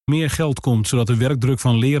meer geld komt, zodat de werkdruk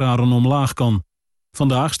van leraren omlaag kan.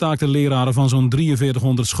 Vandaag staakten leraren van zo'n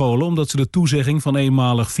 4300 scholen omdat ze de toezegging van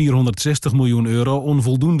eenmalig 460 miljoen euro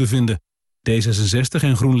onvoldoende vinden. D66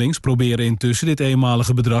 en GroenLinks proberen intussen dit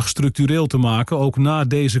eenmalige bedrag structureel te maken, ook na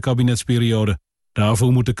deze kabinetsperiode.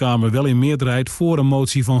 Daarvoor moet de Kamer wel in meerderheid voor een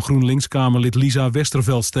motie van GroenLinks-Kamerlid Lisa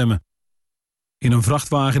Westerveld stemmen. In een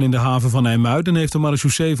vrachtwagen in de haven van IJmuiden heeft de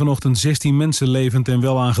marechaussee vanochtend 16 mensen levend en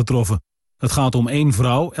wel aangetroffen. Het gaat om 1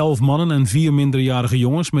 vrouw, 11 mannen en 4 minderjarige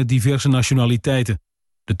jongens met diverse nationaliteiten.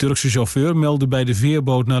 De Turkse chauffeur meldde bij de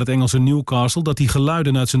veerboot naar het Engelse Newcastle dat hij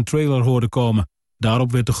geluiden uit zijn trailer hoorde komen.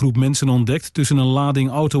 Daarop werd de groep mensen ontdekt tussen een lading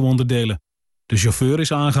auto-onderdelen. De chauffeur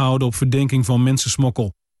is aangehouden op verdenking van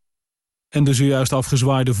mensensmokkel. En de zojuist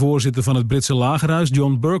afgezwaaide voorzitter van het Britse lagerhuis,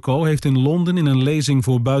 John Bercow, heeft in Londen in een lezing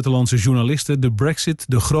voor buitenlandse journalisten de Brexit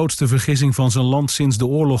de grootste vergissing van zijn land sinds de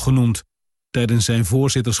oorlog genoemd. Tijdens zijn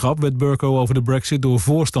voorzitterschap werd Bercow over de Brexit door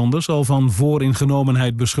voorstanders al van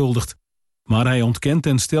vooringenomenheid beschuldigd. Maar hij ontkent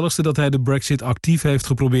ten stelligste dat hij de Brexit actief heeft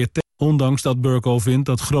geprobeerd te... ondanks dat Bercow vindt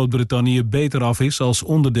dat Groot-Brittannië beter af is als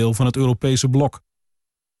onderdeel van het Europese blok.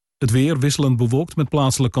 Het weer wisselend bewolkt met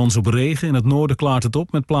plaatselijk kans op regen. In het noorden klaart het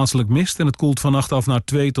op met plaatselijk mist en het koelt vannacht af naar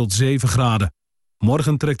 2 tot 7 graden.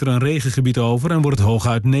 Morgen trekt er een regengebied over en wordt het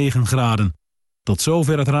hooguit 9 graden. Tot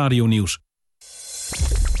zover het radionieuws.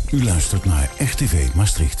 U luistert naar RTV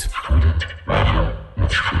Maastricht.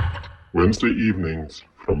 Wednesday evenings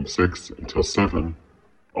from 6 until 7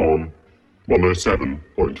 on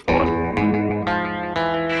 107.5.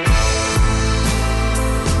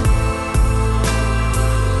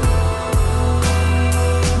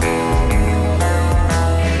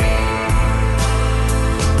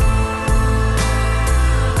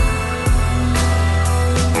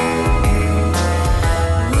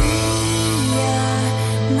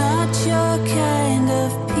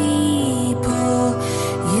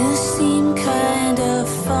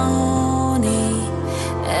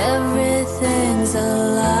 Everything's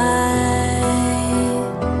alive.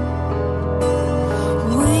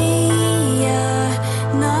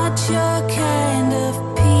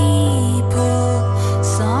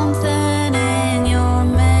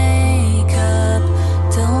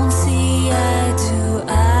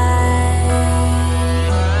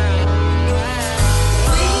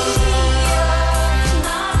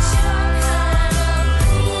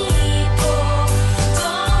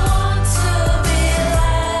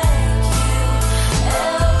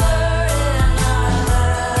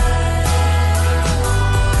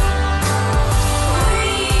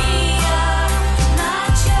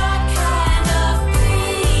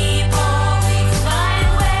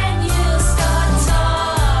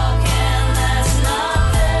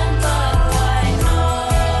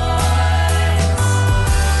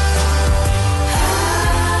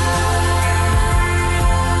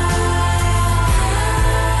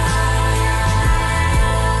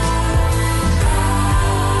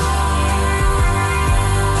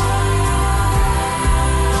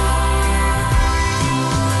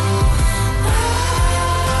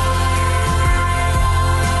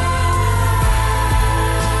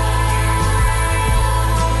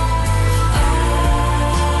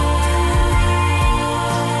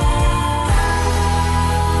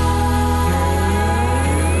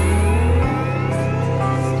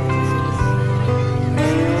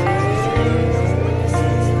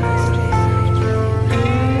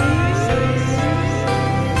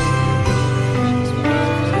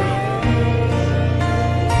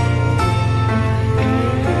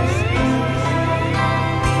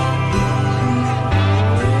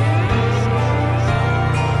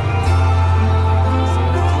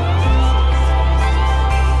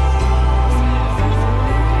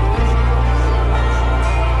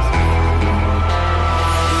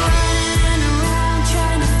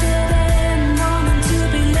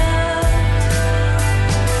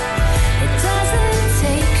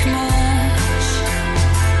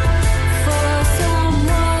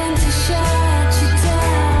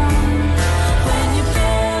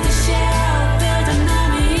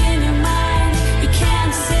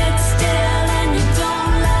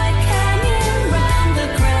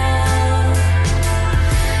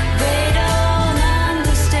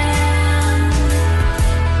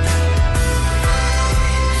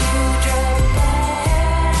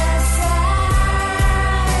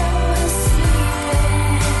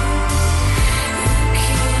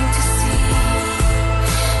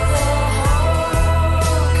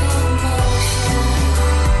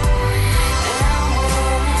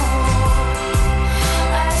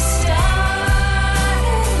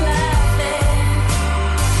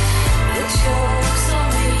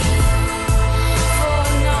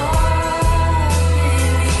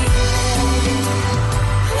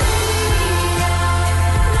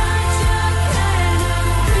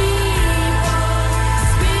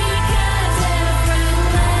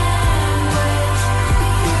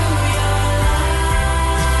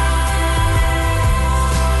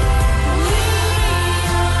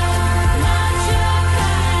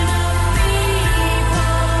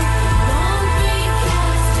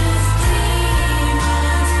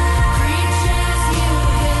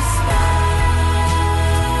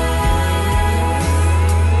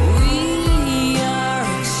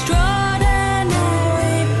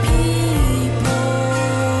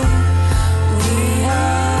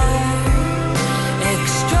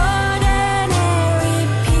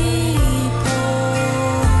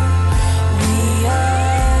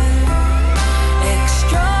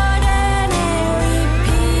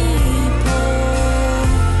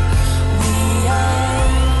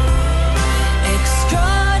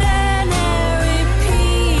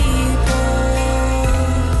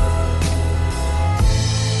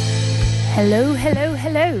 Hello, hello,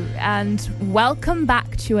 hello, and welcome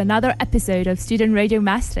back to another episode of Student Radio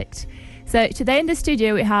Maastricht. So today in the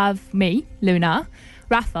studio we have me, Luna,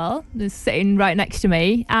 Raphael, who's sitting right next to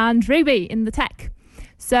me, and Ruby in the tech.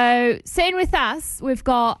 So sitting with us, we've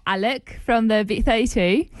got Alec from the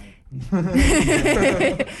B32,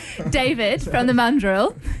 David from the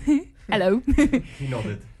Mandrill. Hello. He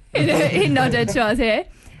nodded. He nodded to us here.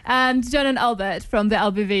 And John and Albert from the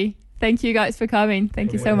LBV. Thank you guys for coming.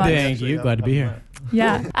 Thank you so much. Thank you. Glad to be here.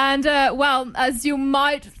 Yeah. And well, as you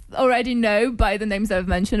might already know by the names I've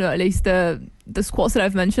mentioned, or at least the squats that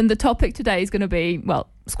I've mentioned, the topic today is going to be, well,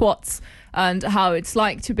 squats and how it's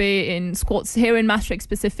like to be in squats here in Maastricht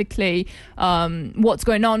specifically, what's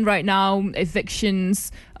going on right now,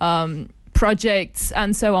 evictions, projects,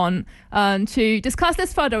 and so on. And to discuss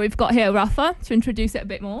this further, we've got here Rafa to introduce it a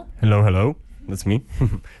bit more. Hello. That's me.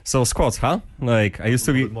 So squats, huh? Like I used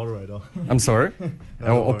to be moderator. I'm sorry.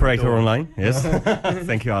 Operator online. Yes.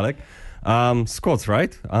 Thank you, Alec. Squats,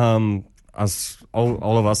 right? As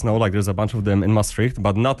all of us know, like there's a bunch of them in Maastricht,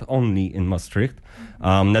 but not only in Maastricht.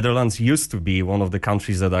 Netherlands used to be one of the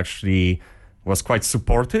countries that actually was quite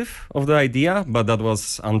supportive of the idea, but that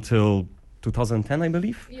was until 2010, I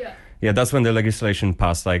believe. Yeah, that's when the legislation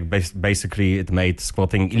passed. Like basically, it made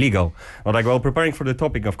squatting illegal. But like while preparing for the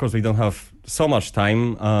topic, of course, we don't have so much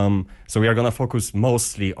time. So we are gonna focus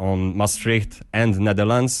mostly on Maastricht and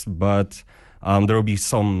Netherlands, but there will be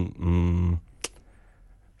some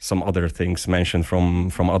other things mentioned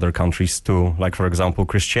from other countries too. Like for example,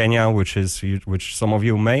 Christiania, which some of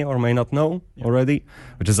you may or may not know already,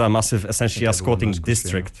 which is a massive, essentially a squatting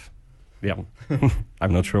district. Yeah,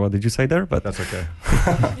 I'm not sure what did you say there, but that's okay.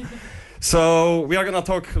 So we are gonna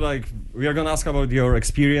ask about your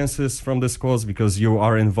experiences from the squats because you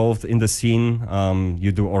are involved in the scene.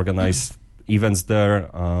 You do organize events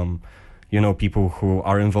there. You know people who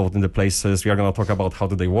are involved in the places. We are gonna talk about how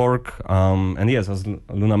do they work. And yes, as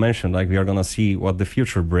Luna mentioned, like we are gonna see what the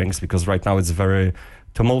future brings because right now it's very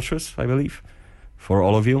tumultuous, I believe, for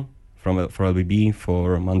all of you, for LBB,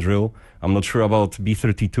 for Mandrill. I'm not sure about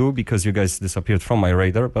B32 because you guys disappeared from my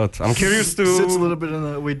radar, but I'm curious to... Sits a little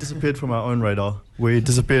bit we disappeared from our own radar.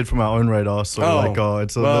 So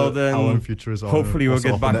it's our own future is hopefully we'll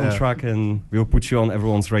get back on track and we'll put you on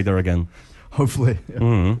everyone's radar again. Hopefully. Yeah.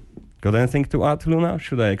 Mm-hmm. Got anything to add, Luna?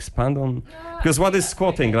 Should I expand on? Because what is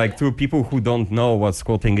squatting? Like to people who don't know what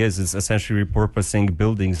squatting is essentially repurposing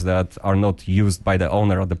buildings that are not used by the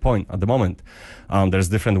owner at the moment. There's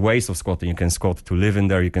different ways of squatting. You can squat to live in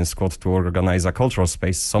there. You can squat to organize a cultural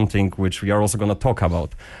space, something which we are also going to talk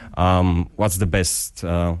about. What's the best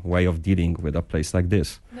way of dealing with a place like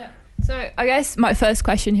this? Yeah. So I guess my first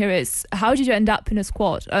question here is, how did you end up in a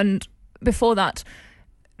squat? And before that,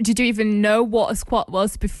 did you even know what a squat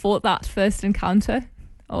was before that first encounter?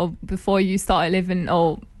 Or before you started living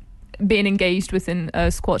or being engaged within a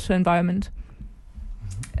squatter environment?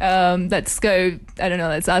 Let's go, I don't know,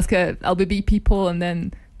 let's ask LBB people and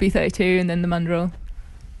then B32 and then the Mandrill.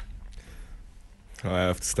 I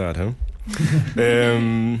have to start, huh?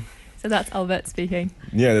 So that's Albert speaking.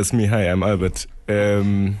 Yeah, that's me. Hi, I'm Albert.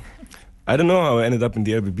 I don't know how I ended up in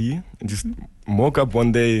the LBB. I just woke up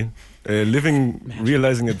one day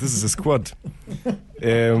realizing that this is a squat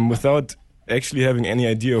without actually having any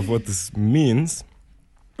idea of what this means.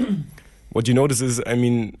 What you notice is, I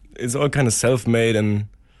mean, it's all kind of self-made and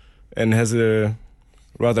has a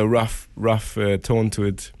rather rough tone to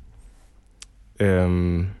it.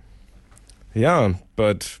 Yeah,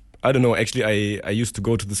 but I don't know. Actually, I used to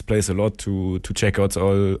go to this place a lot to check out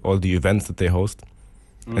all the events that they host,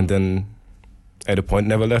 and then at a point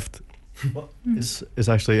never left. Well, it's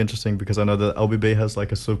actually interesting because I know that LBB has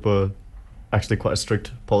like actually quite a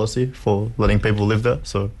strict policy for letting people live there.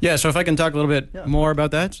 So yeah, so if I can talk a little bit more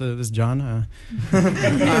about that. So this is John.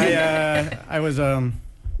 I was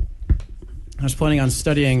planning on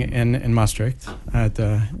studying in Maastricht at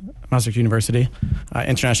Maastricht University,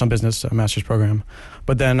 international business master's program.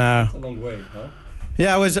 But then That's a long way, huh?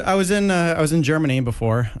 Yeah, I was in Germany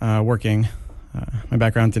before working. My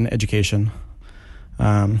background's in education.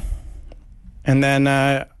 And then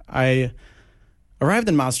I arrived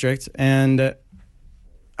in Maastricht, and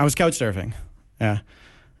I was couch surfing. Yeah.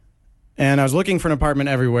 And I was looking for an apartment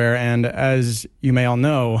everywhere, and as you may all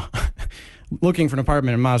know, looking for an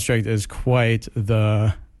apartment in Maastricht is quite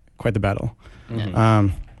the battle.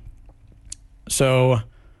 Mm-hmm. So,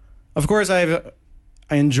 of course, I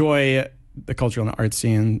enjoy the cultural and art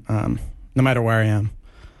scene, no matter where I am.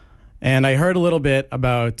 And I heard a little bit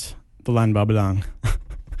about the Landbouwbelang.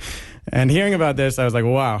 And hearing about this, I was like,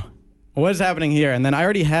 wow, what is happening here? And then I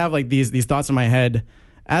already have like these thoughts in my head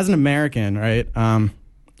as an American, right?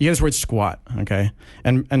 you hear this word squat, okay?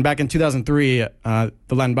 And back in 2003, the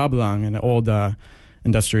Landbouwbelang, an old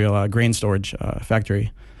industrial grain storage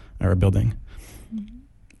factory or building,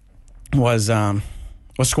 was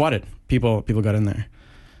squatted. People got in there.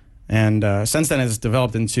 And since then, it's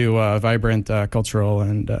developed into a vibrant cultural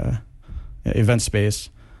and event space.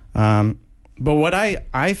 But what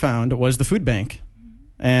I found was the food bank.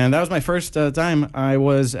 And that was my first time I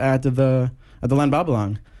was at the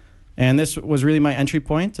Landbouwbelang. And this was really my entry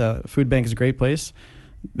point. Food bank is a great place.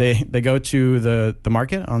 They go to the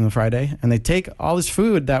market on the Friday, and they take all this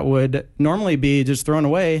food that would normally be just thrown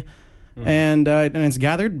away, and it's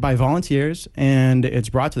gathered by volunteers, and it's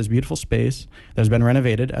brought to this beautiful space that has been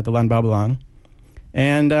renovated at the Landbouwbelang.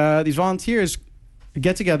 And these volunteers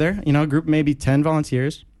get together, a group maybe 10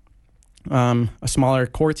 volunteers, a smaller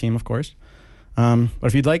core team, of course. But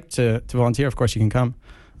if you'd like to volunteer, of course, you can come.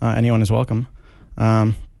 Anyone is welcome.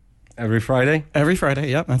 Every Friday? Every Friday,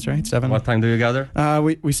 yep, that's right, 7. What time do you gather?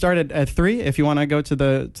 We started at 3 if you want to go to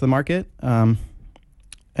the market and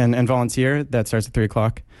volunteer. That starts at 3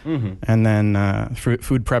 o'clock. Mm-hmm. And then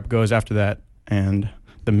food prep goes after that, and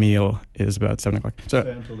the meal is about 7 o'clock. So,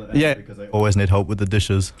 because I always need help with the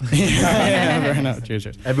dishes.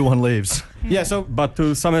 Cheers. Everyone leaves. Yeah, so... But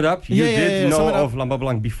to sum it up, you did know of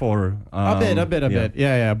Landbouwbelang before. A bit.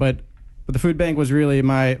 Yeah. But the food bank was really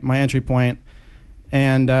my entry point.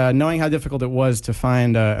 And knowing how difficult it was to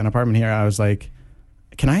find an apartment here, I was like,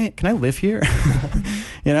 can I live here?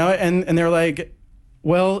 And they were like,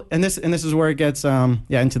 well, and this is where it gets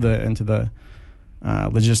into the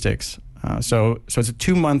logistics. So it's a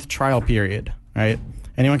 2-month trial period, right?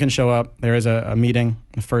 Anyone can show up. There is a meeting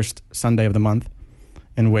the first Sunday of the month,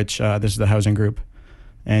 in which this is the housing group,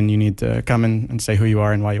 and you need to come and say who you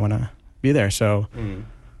are and why you want to be there. So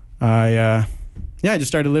I just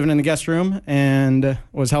started living in the guest room and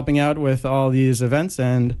was helping out with all these events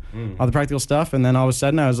and all the practical stuff. And then all of a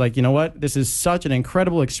sudden I was like, you know what? This is such an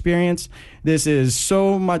incredible experience. This is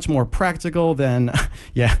so much more practical than,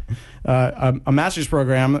 a master's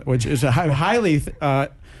program, which is a highly, okay.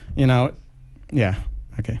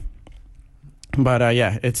 But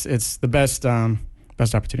it's the best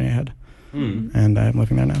opportunity I had. And I'm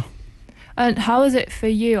living there now. And how is it for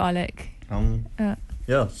you, Alec?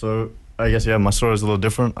 So I guess, my story is a little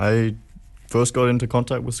different. I first got into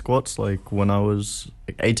contact with squats when I was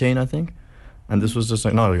 18, I think. And this was just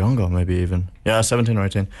younger, maybe even. 17 or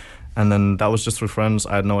 18. And then that was just through friends.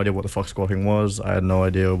 I had no idea what the fuck squatting was. I had no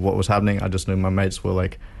idea what was happening. I just knew my mates were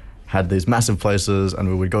had these massive places, and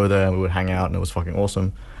we would go there and we would hang out, and it was fucking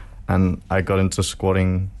awesome. And I got into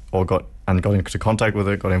squatting, got into contact with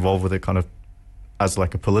it, got involved with it kind of as a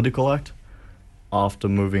political act after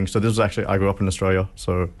moving. So this was actually, I grew up in Australia,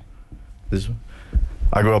 so this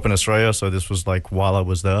was while I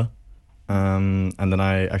was there. And then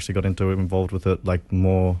I actually got involved with it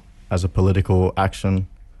more as a political action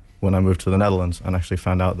when I moved to the Netherlands, and actually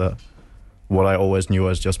found out that what I always knew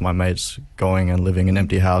as just my mates going and living in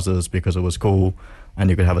empty houses because it was cool and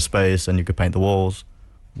you could have a space and you could paint the walls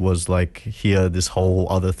was here this whole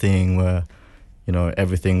other thing where,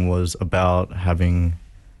 everything was about having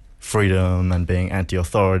freedom and being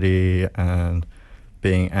anti-authority and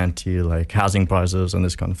being anti housing prices and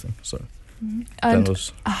this kind of thing. So and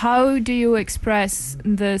how do you express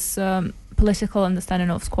this political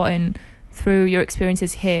understanding of squatting through your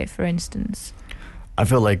experiences here, for instance? I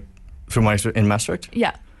feel through my experience in Maastricht?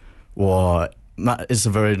 Yeah. Well, it's a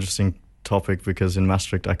very interesting topic because in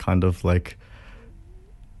Maastricht I kind of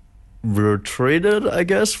retreated, I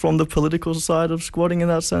guess, from the political side of squatting in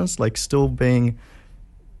that sense, still being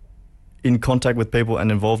in contact with people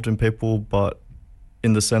and involved in people, but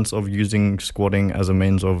in the sense of using squatting as a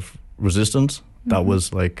means of resistance. That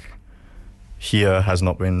was here has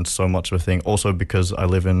not been so much of a thing. Also because I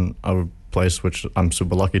live in a place which I'm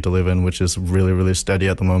super lucky to live in, which is really, really steady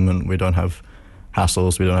at the moment. We don't have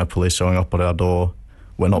hassles. We don't have police showing up at our door.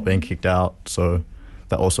 We're not being kicked out. So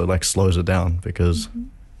that also slows it down because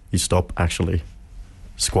you stop actually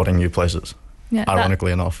squatting new places. Yeah,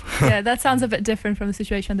 ironically enough. That sounds a bit different from the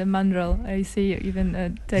situation at the Mandrel. I see even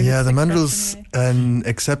David. Yeah, the Mandrel's an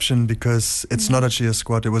exception because it's not actually a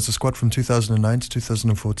squat. It was a squat from 2009 to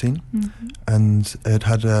 2014. And it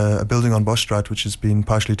had a building on Bosstraat, which has been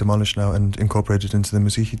partially demolished now and incorporated into the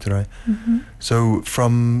Muziekgieterij. So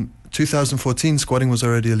from 2014, squatting was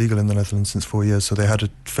already illegal in the Netherlands since 4 years. So they had to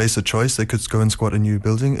face a choice. They could go and squat a new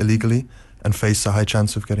building illegally and face a high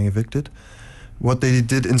chance of getting evicted. What they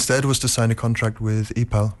did instead was to sign a contract with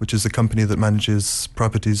EPAL, which is the company that manages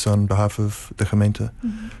properties on behalf of the gemeente.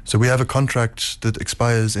 So we have a contract that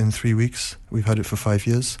expires in 3 weeks. We've had it for 5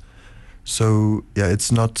 years. So,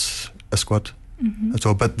 it's not a squat. at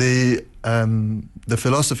all. But the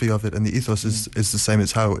philosophy of it and the ethos is the same.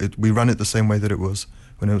 It's how we run it the same way that it was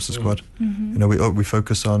when it was a squad. You know, we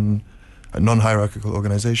focus on a non-hierarchical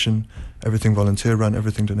organization, everything volunteer run,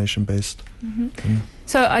 everything donation based.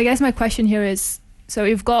 So I guess my question here is, so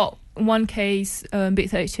you've got one case, Bit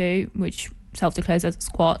 32, which self-declares as a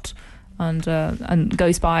squat and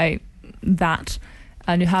goes by that,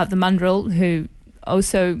 and you have the Mandrill, who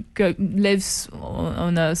also lives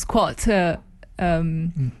on a squat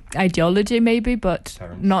ideology maybe, but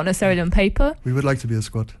not necessarily on paper. We would like to be a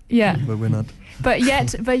squat, but we're not. But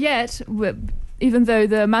yet, even though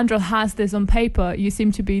the Mandrill has this on paper, you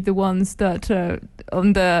seem to be the ones that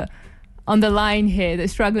on the line here, they're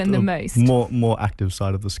struggling the most. More active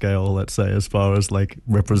side of the scale, let's say, as far as like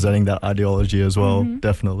representing that ideology as well.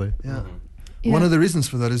 Definitely. Yeah. One of the reasons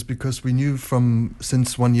for that is because we knew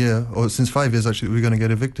since 1 year, or since 5 years actually, we were going to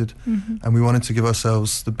get evicted, and we wanted to give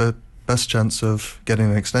ourselves the best chance of getting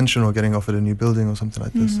an extension or getting offered a new building or something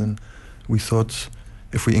like this. And we thought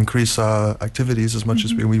if we increase our activities as much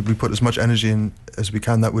as we put as much energy in as we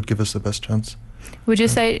can, that would give us the best chance. Would you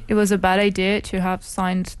say it was a bad idea to have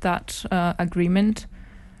signed that agreement?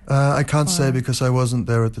 I can't say because I wasn't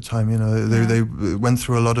there at the time. You know, they went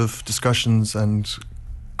through a lot of discussions and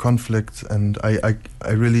conflict, and I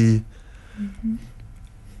really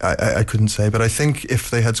I couldn't say, but I think if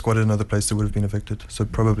they had squatted another place, they would have been evicted. So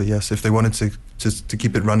probably yes. If they wanted to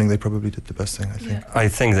keep it running, they probably did the best thing, I think. I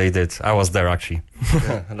think they did. I was there actually.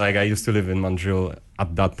 Like I used to live in Mandrill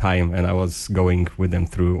at that time, and I was going with them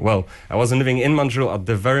through. Well, I wasn't living in Mandrill at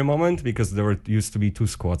the very moment because there used to be 2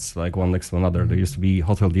 squats, like one next to another. There used to be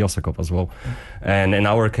Hotel the Osakop as well, and in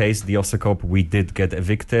our case, the Osakop, we did get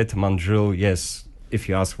evicted. Mandrill, yes. If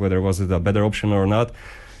you ask whether was it a better option or not,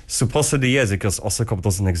 supposedly yes, because Osakop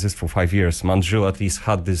doesn't exist for 5 years. Mandrill at least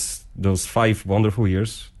had those 5 wonderful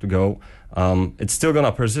years to go. It's still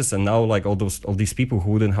gonna persist, and now like all these people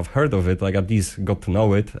who wouldn't have heard of it, like at least got to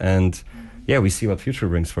know it, and yeah, we see what future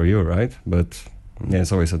brings for you, right? But yeah,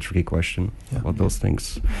 it's always a tricky question about those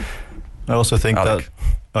things. I also think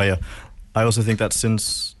I also think that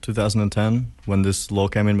since 2010, when this law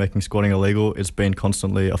came in making squatting illegal, it's been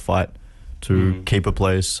constantly a fight to keep a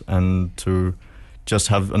place and to just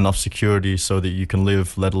have enough security so that you can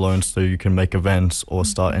live, let alone so you can make events or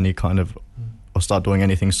start start doing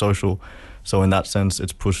anything social. So in that sense,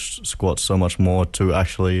 it's pushed squats so much more to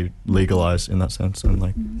actually legalize in that sense. And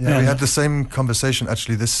like, we had the same conversation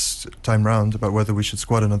actually this time round about whether we should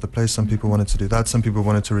squat another place. Some people wanted to do that. Some people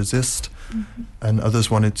wanted to resist, and others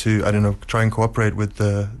wanted to, I don't know, try and cooperate with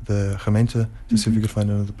the gemeente to see if we could find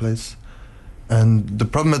another place. And the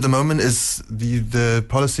problem at the moment is the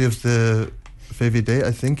policy of the VVD,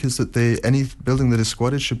 I think, is that any building that is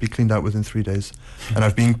squatted should be cleaned out within 3 days. And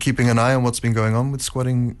I've been keeping an eye on what's been going on with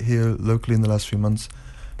squatting here locally in the last few months.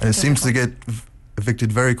 And it seems to get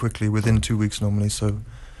evicted very quickly, within 2 weeks normally. So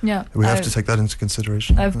we have to take that into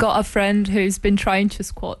consideration. I've got a friend who's been trying to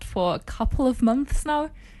squat for a couple of months now.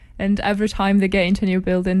 And every time they get into a new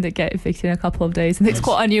building, they get evicted in a couple of days. And they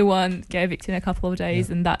squat a new one, get evicted in a couple of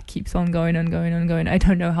days, and that keeps on going and going and going. I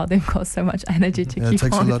don't know how they've got so much energy to keep on. It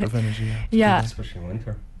takes a lot of energy. Especially in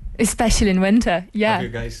winter. Especially in winter, Have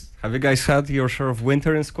you guys had your share of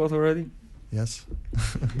winter in squat already? Yes.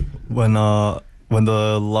 When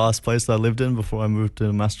the last place that I lived in before I moved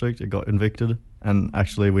to Maastricht, it got evicted. And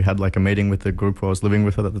actually we had like a meeting with the group who I was living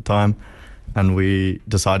with at the time. And we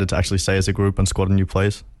decided to actually stay as a group and squat a new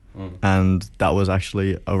place. And that was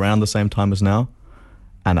actually around the same time as now,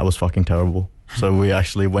 and that was fucking terrible. So we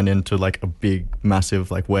actually went into like a big,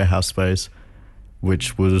 massive like warehouse space,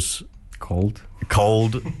 which was cold,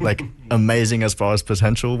 like amazing as far as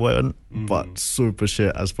potential went, but super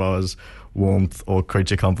shit as far as warmth or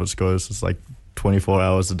creature comforts goes. It's like 24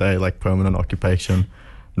 hours a day, like permanent occupation,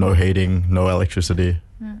 no heating, no electricity.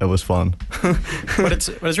 It was fun. but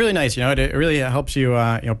it's really nice, you know. It really helps you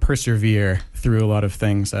persevere through a lot of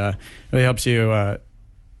things. It really helps you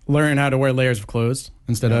learn how to wear layers of clothes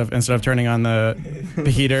instead of turning on the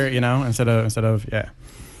heater, you know, instead of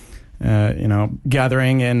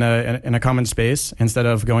gathering in a common space, instead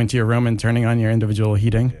of going to your room and turning on your individual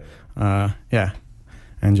heating. And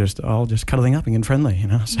just cuddling up and getting friendly, you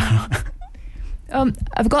know. So.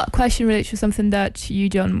 I've got a question related to something that you,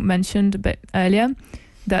 John, mentioned a bit earlier.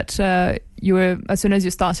 that you were, as soon as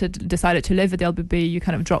you decided to live at the LBB, you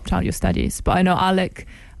kind of dropped out your studies. But I know Alec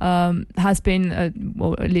has been,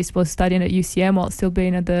 well, at least was studying at UCM while still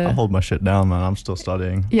being at the... I hold my shit down, man. I'm still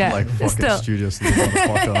studying. Yeah, I'm like fucking still. studious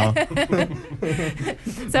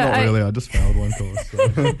motherfucker, So Not really, I just failed one course. So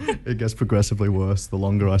it gets progressively worse the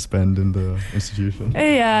longer I spend in the institution.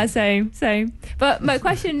 Yeah, same. But my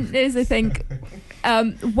question is, I think,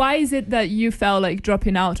 why is it that you felt like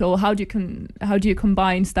dropping out, or how do you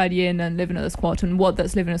combine studying and living at a squat, and what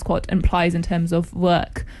does living at a squat implies in terms of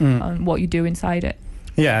work and what you do inside it?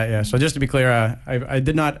 Yeah. So just to be clear, I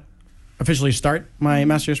did not officially start my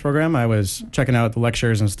master's program. I was checking out the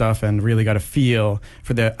lectures and stuff, and really got a feel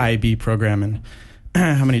for the IB program and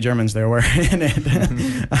how many Germans there were in it.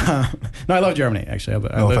 No, I love Germany, actually.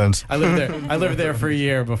 No offense. I lived there. I lived there for a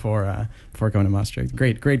year before going to Maastricht.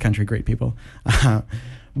 Great country, great people.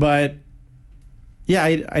 But yeah,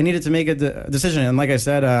 I needed to make a decision, and like I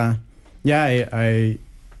said, I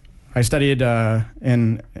studied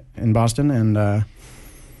in Boston, and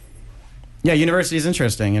university is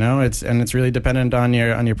interesting, it's really dependent on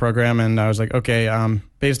your program. And I was like, okay,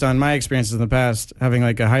 based on my experiences in the past, having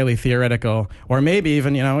like a highly theoretical, or maybe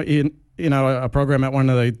even a program at one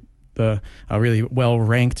of the really well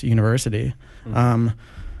ranked university.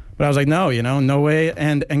 But I was like, no way.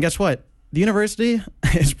 And guess what? The university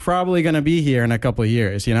is probably going to be here in a couple of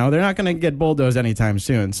years. They're not going to get bulldozed anytime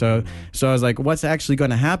soon. So I was like, what's actually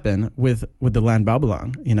going to happen with the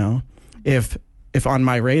Landbouwbelang? If on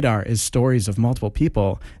my radar is stories of multiple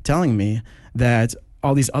people telling me that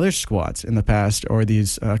all these other squats in the past, or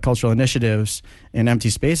these cultural initiatives in empty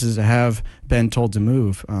spaces, have been told to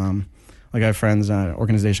move. Like I have friends, an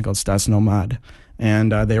organization called Stadsnomad,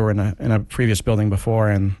 and they were in a previous building before,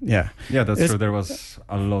 and yeah. Yeah, that's true. There was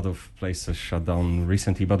a lot of places shut down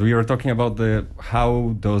recently, but we were talking about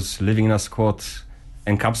how those living in a squat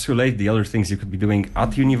encapsulate the other things you could be doing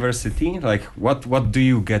at university. Like, what do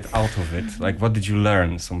you get out of it? Like, what did you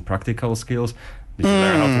learn? Some practical skills? Did you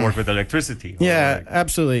learn how to work with electricity? Yeah,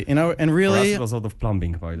 absolutely. And really, for us, it was a lot of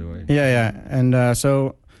plumbing, by the way. Yeah. And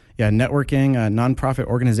networking, non-profit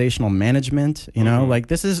organizational management. Like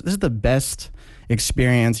this is the best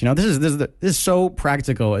experience. This is so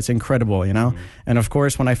practical. It's incredible. And of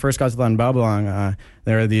course, when I first got to Landbouwbelang,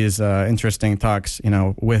 there are these interesting talks,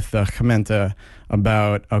 with the gemeente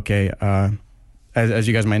about, as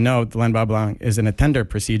you guys might know, the Landbouwbelang is in a tender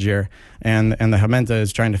procedure, and the gemeente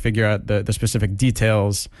is trying to figure out the specific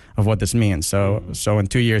details of what this means. So in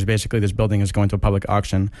 2 years, basically, this building is going to a public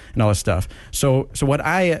auction and all this stuff. So what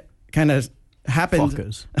I kind of happened,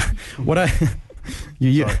 Fuckers. What I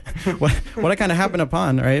kind of happened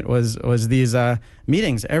upon, right, was these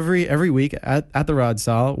meetings every week at the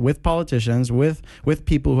Raadzaal with politicians, with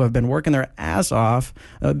people who have been working their ass off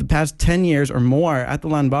the past 10 years or more at the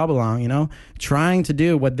Landbouwbelang, trying to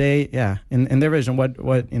do what they, in their vision, what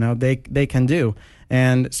they can do.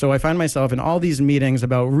 And so I find myself in all these meetings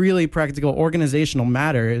about really practical organizational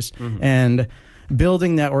matters, and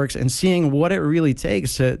building networks and seeing what it really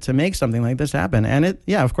takes to make something like this happen. And it,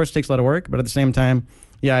 of course, takes a lot of work, but at the same time,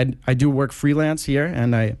 I do work freelance here,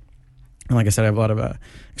 and like I said, I have a lot of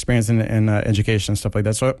experience in education and stuff like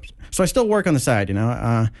that. So I still work on the side,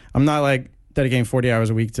 I'm not like dedicating 40 hours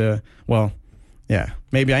a week to,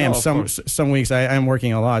 maybe I am. Some weeks I am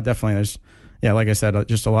working a lot, definitely. There's, like I said,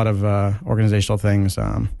 just a lot of organizational things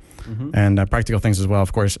and practical things as well.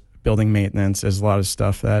 Of course, building maintenance is a lot of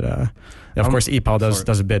stuff that, of course, EPAL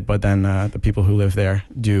does a bit, but then the people who live there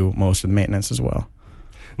do most of the maintenance as well.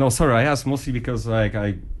 No, sorry, I asked mostly because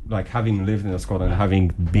I having lived in Scotland, having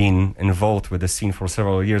been involved with the scene for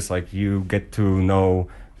several years, you get to know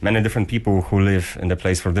many different people who live in the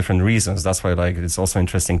place for different reasons. That's why it's also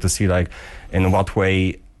interesting to see in what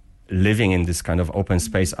way living in this kind of open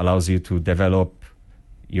space allows you to develop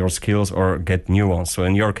your skills or get new ones. So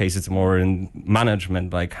in your case, it's more in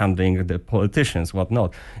management, like handling the politicians,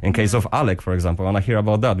 whatnot. In case of Alec, for example, I want to hear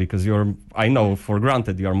about that, because I know for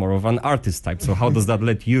granted you're more of an artist type. So how does that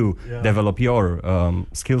let you develop your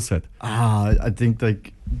skill set? I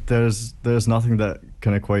think there's nothing that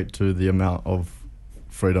can equate to the amount of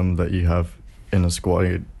freedom that you have in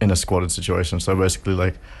a squatted situation. So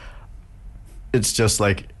basically, it's just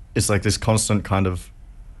it's this constant kind of,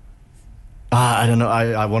 I don't know.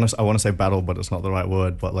 I want to say battle, but it's not the right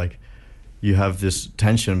word. But you have this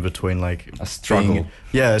tension between a struggle.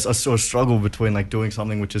 It's a sort of struggle between doing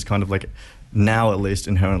something which is kind of now at least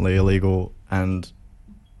inherently illegal,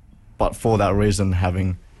 but for that reason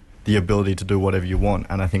having the ability to do whatever you want.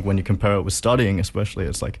 And I think when you compare it with studying, especially,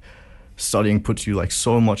 it's studying puts you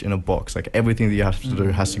so much in a box. Everything that you have to do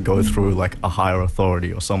has to go through a higher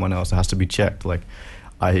authority or someone else. It has to be checked.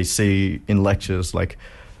 I see in lectures, like,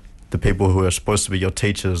 the people who are supposed to be your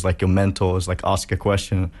teachers, like your mentors, like, ask a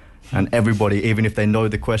question, and everybody, even if they know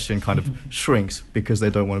the question, kind of shrinks because they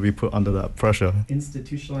don't want to be put under that pressure.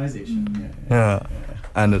 Institutionalization. Yeah.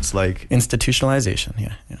 And it's like... Institutionalization,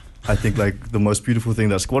 yeah. I think, like, the most beautiful thing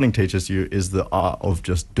that squatting teaches you is the art of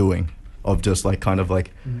just doing, of just, like, kind of,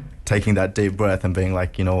 like, taking that deep breath and being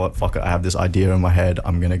like, you know what, fuck it, I have this idea in my head,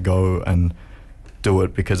 I'm going to go and do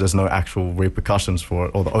it, because there's no actual repercussions for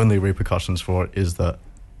it, or the only repercussions for it is that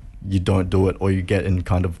you don't do it, or you get in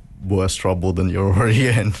kind of worse trouble than you're already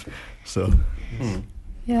in. So...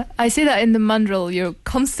 Yeah, I see that in the Mandrel, you're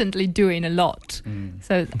constantly doing a lot.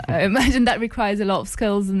 So I imagine that requires a lot of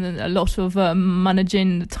skills and a lot of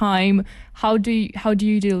managing the time. How do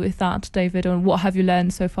you deal with that, David, and what have you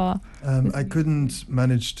learned so far? I couldn't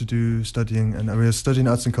manage to do studying, and I was studying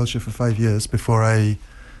arts and culture for 5 years before I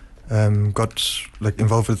got like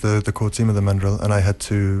involved with the core team of the Mandrel, and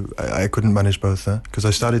I couldn't manage both because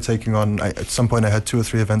I started taking on, at some point I had 2 or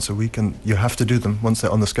 3 events a week, and you have to do them once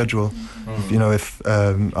they're on the schedule, if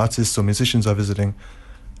artists or musicians are visiting,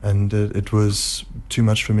 and it was too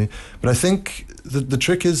much for me. But I think the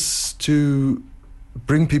trick is to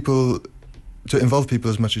bring people, to involve people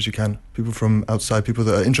as much as you can, people from outside, people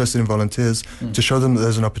that are interested in volunteers, to show them that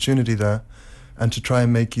there's an opportunity there, and to try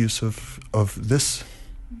and make use of this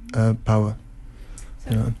power.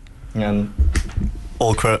 And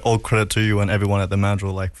all credit to you and everyone at the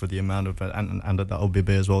Mandrel, like, for the amount of, and at the OBB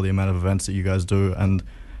as well, the amount of events that you guys do, and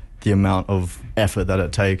the amount of effort that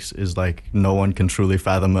it takes is, like, no one can truly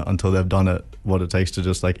fathom it until they've done it, what it takes to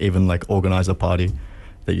just, like, even, like, organize a party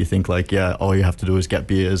that you think, like, yeah, all you have to do is get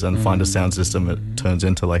beers and find a sound system. It turns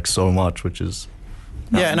into, like, so much, which is...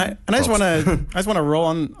 Yeah, and I just want to roll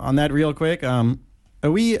on that real quick.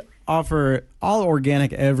 We offer all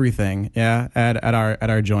organic everything, at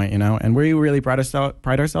our joint, and we really pride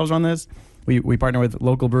ourselves on this. We partner with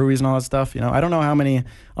local breweries and all that stuff. I don't know how many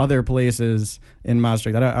other places in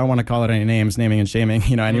Maastricht. I don't want to call it any names, naming and shaming.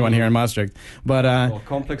 Anyone here in Maastricht, but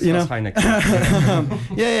Complex Heineken.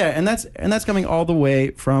 yeah, and that's coming all the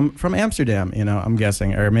way from Amsterdam. I'm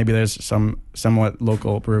guessing, or maybe there's some somewhat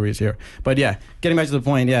local breweries here. But yeah, getting back to the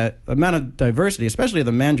point, the amount of diversity, especially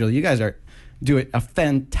the Mandrel, you guys do a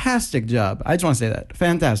fantastic job. I just want to say that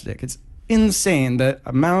fantastic. It's insane the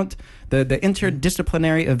amount, the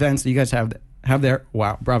interdisciplinary events that you guys have there.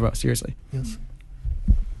 Wow, bravo, seriously. Yes.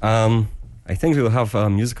 I think we'll have a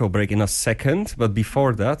musical break in a second, but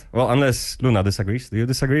before that, well, unless Luna disagrees. Do you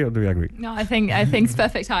disagree or do you agree? No, I think it's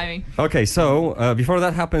perfect timing. Okay, so before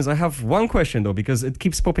that happens, I have one question though, because it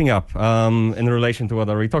keeps popping up in relation to what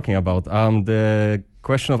are we talking about? The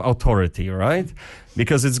question of authority, right?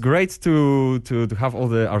 Because it's great to have all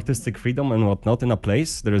the artistic freedom and whatnot in a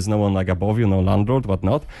place. There is no one like above you, no landlord,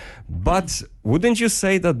 whatnot. But wouldn't you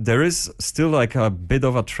say that there is still like a bit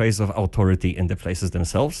of a trace of authority in the places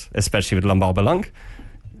themselves, especially with Landbouw Belang,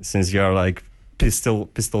 since you are like pistol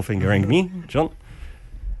fingering me, John?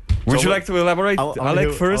 Would you like to elaborate,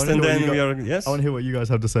 Alec, first, and then we are... Yes? I want to hear what you guys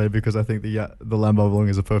have to say, because I think the Landbouw Belang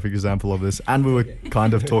is a perfect example of this. And we were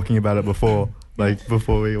kind of talking about it before,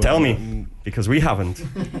 before we... Tell me, because we haven't.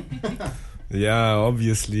 Yeah,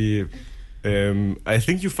 obviously. I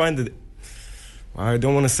think you find it... I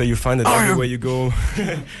don't want to say you find it everywhere you go.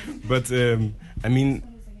 But, I mean,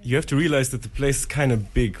 you have to realize that the place is kind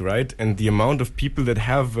of big, right? And the amount of people that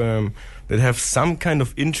have some kind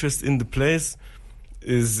of interest in the place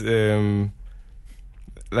is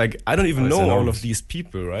like, I don't even know all of these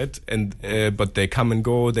people, right? And but they come and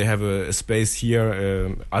go. They have a space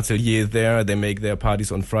here, atelier there. They make their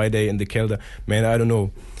parties on Friday in the Kelder. Man, I don't know.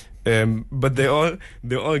 But they all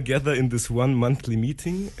gather in this one monthly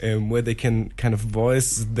meeting where they can kind of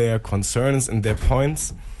voice their concerns and their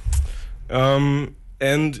points.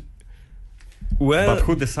 And well, but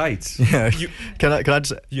who decides? Yeah, can I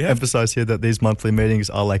just emphasize here that these monthly meetings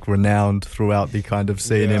are like renowned throughout the kind of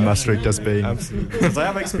scene in Maastricht as being. Absolutely, because I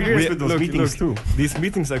have experience with those meetings too. These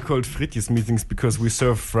meetings are called Fritjes meetings because we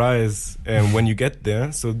serve fries when you get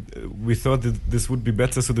there. So we thought that this would be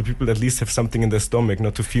better, so the people at least have something in their stomach,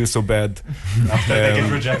 not to feel so bad after they get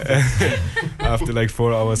rejected after like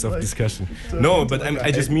 4 hours of discussion. No, but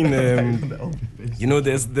I just mean,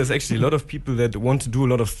 there's actually a lot of people that want to do a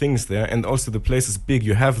lot of things there, and also the place is big.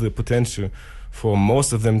 You have the potential for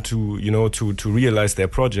most of them to realize their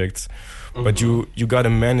projects, but you got to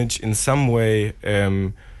manage in some way,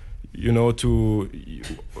 to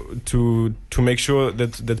make sure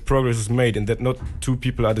that progress is made, and that not two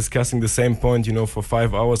people are discussing the same point, for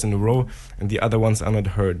 5 hours in a row, and the other ones are not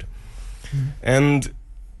heard. And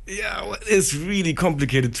yeah, it's really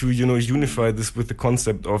complicated to unify this with the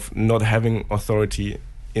concept of not having authority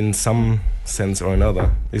in some sense or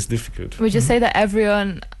another is difficult. Would you say that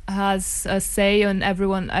everyone has a say and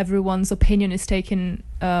everyone's opinion is taken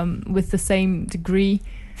with the same degree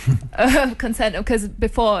of consent? Because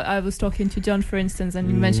before I was talking to John, for instance, and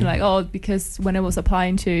you mentioned like, because when I was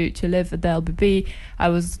applying to live at the LBB, I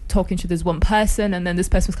was talking to this one person, and then this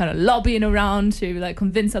person was kind of lobbying around to like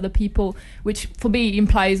convince other people, which for me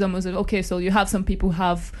implies almost okay, so you have some people who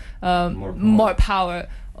have more power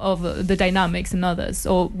of the dynamics than others,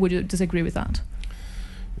 or would you disagree with that?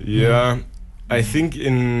 Yeah, I think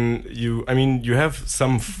you have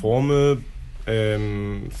some formal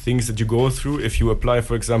things that you go through. If you apply,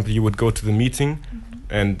 for example, you would go to the meeting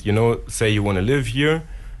and say you want to live here,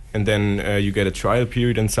 and then you get a trial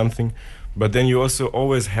period and something. But then you also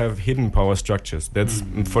always have hidden power structures. That's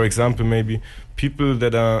for example, maybe people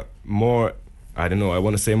that are more, I don't know, I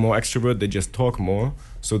want to say more extrovert, they just talk more,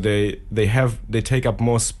 so they take up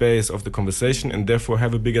more space of the conversation and therefore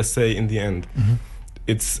have a bigger say in the end.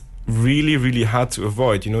 It's really, really hard to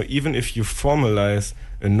avoid. Even if you formalize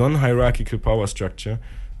a non-hierarchical power structure,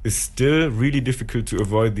 it's still really difficult to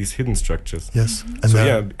avoid these hidden structures. Yes.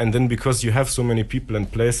 And then because you have so many people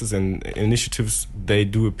and places and initiatives, they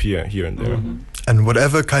do appear here and there. And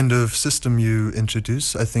whatever kind of system you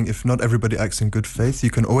introduce, I think if not everybody acts in good faith,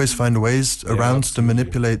 you can always find ways around to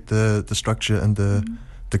manipulate the structure and the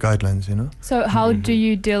guidelines, So how do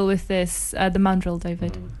you deal with this at the Mandrill,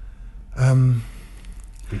 David?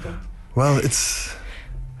 Well,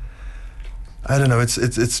 I don't know.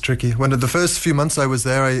 It's tricky. When the first few months I was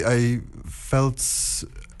there, I felt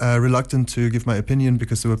reluctant to give my opinion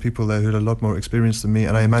because there were people there who had a lot more experience than me,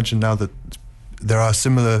 and I imagine now that there are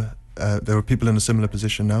people in a similar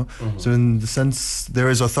position now. So in the sense, there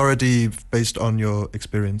is authority based on your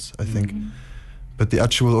experience, I think. But the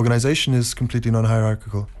actual organization is completely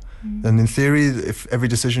non-hierarchical. And in theory, if every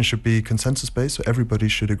decision should be consensus-based, so everybody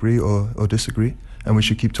should agree or disagree, and we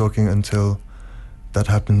should keep talking until that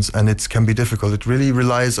happens. And it can be difficult. It really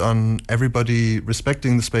relies on everybody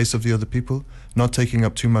respecting the space of the other people, not taking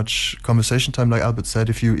up too much conversation time. Like Albert said,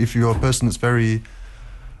 if you're a person that's very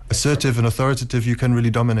assertive and authoritative, you can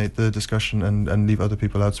really dominate the discussion and leave other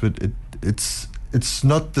people out. So it's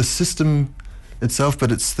not the system itself,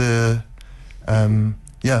 but it's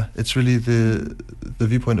it's really the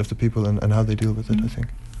viewpoint of the people and how they deal with it, I think.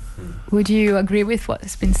 Would you agree with what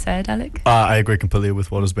has been said, Alec? I agree completely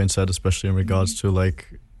with what has been said, especially in regards to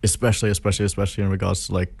especially in regards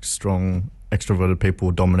to like strong extroverted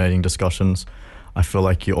people dominating discussions. I feel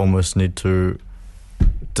like you almost need to,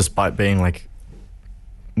 despite being like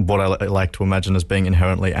what I like to imagine as being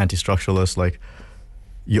inherently anti-structuralist, like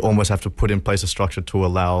you almost have to put in place a structure to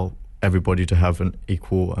allow everybody to have an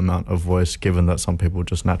equal amount of voice, given that some people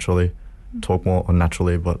just naturally talk more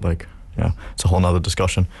unnaturally, but it's a whole nother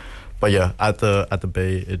discussion. But at the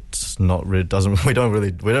B, it's not really we don't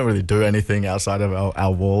really do anything outside of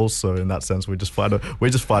our walls. So in that sense, we just fight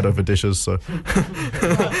over dishes. So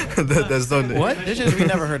there's no what dishes? We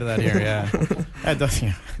never heard of that here. Yeah, that does.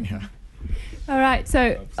 Yeah. All right.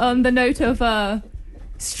 So on the note of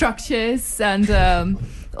structures and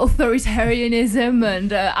authoritarianism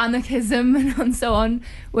and anarchism and so on,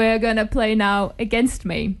 we're gonna play now Against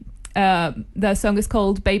Me. The song is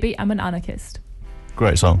called Baby, I'm an Anarchist.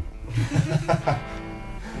 Great song.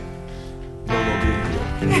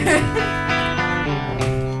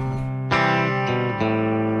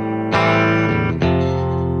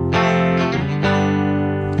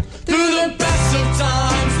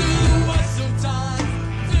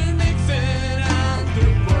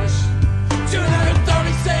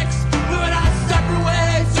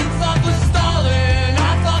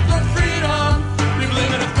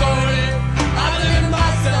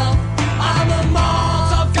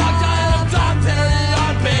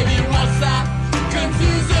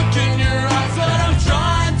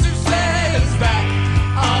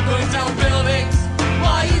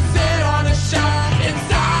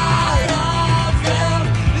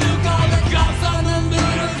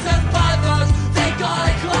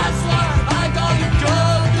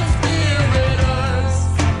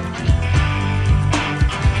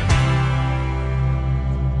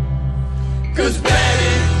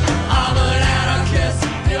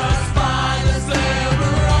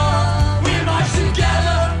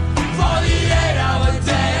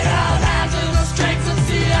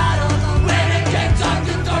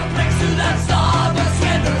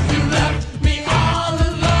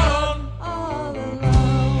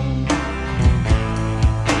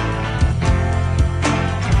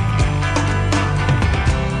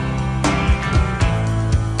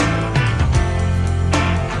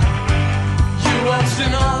 You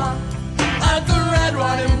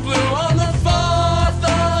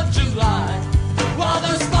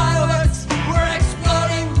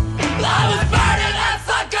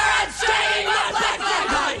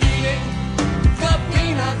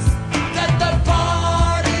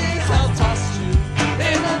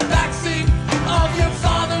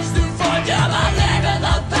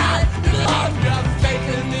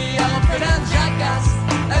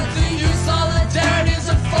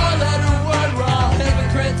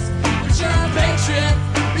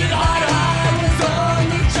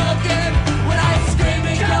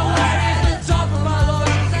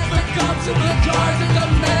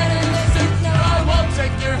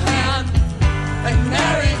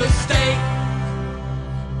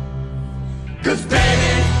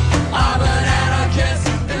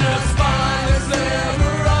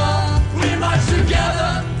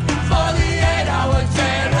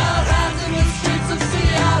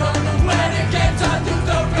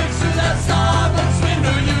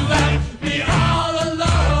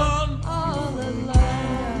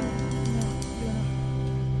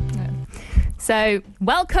So,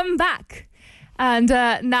 welcome back. And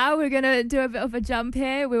now we're going to do a bit of a jump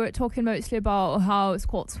here. We were talking mostly about how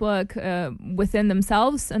squats work within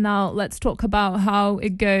themselves. And now let's talk about how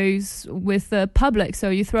it goes with the public. So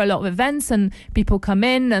you throw a lot of events and people come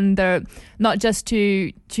in, and they're not just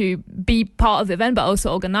to be part of the event, but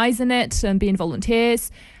also organizing it and being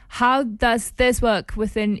volunteers. How does this work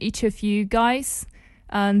within each of you guys?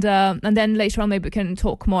 And then later on, maybe we can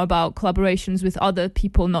talk more about collaborations with other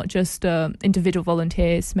people, not just individual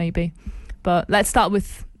volunteers, maybe. But let's start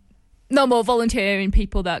with normal volunteering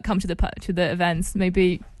people that come to the events.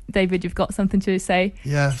 Maybe, David, you've got something to say?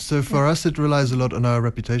 Yeah, so for us, it relies a lot on our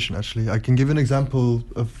reputation, actually. I can give an example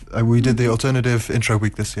of, we did the Alternative Intro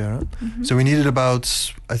Week this year. Huh? Mm-hmm. So we needed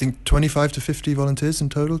about, I think, 25 to 50 volunteers in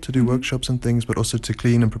total to do workshops and things, but also to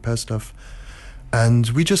clean and prepare stuff. And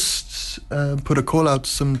we just put a call out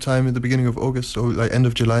sometime at the beginning of August, or like end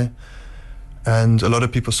of July. And a lot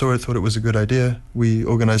of people saw it, thought it was a good idea. We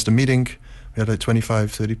organized a meeting. We had like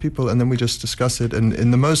 25, 30 people, and then we just discuss it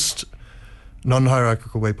in the most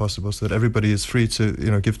non-hierarchical way possible, so that everybody is free to,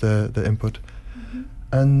 give their input. Mm-hmm.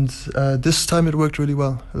 And this time it worked really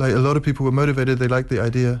well. Like, a lot of people were motivated, they liked the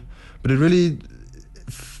idea. But it really,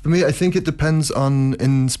 for me, I think it depends on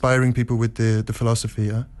inspiring people with the philosophy,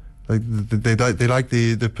 yeah? Like they like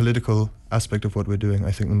the political aspect of what we're doing,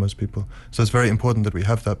 I think, than most people. So it's very important that we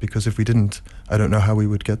have that, because if we didn't, I don't know how we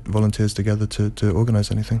would get volunteers together to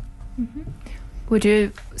organize anything. Mm-hmm. Would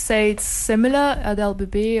you say it's similar at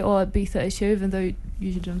LBB or at B32, even though you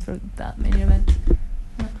usually don't throw that many events?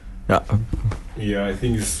 Yeah, I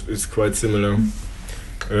think it's quite similar.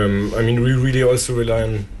 I mean, we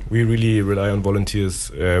really rely on volunteers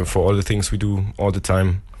for all the things we do all the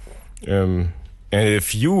time. And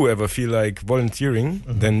if you ever feel like volunteering,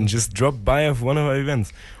 then just drop by of one of our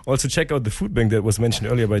events. Also check out the food bank that was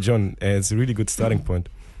mentioned earlier by John. It's a really good starting point.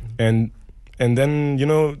 And then,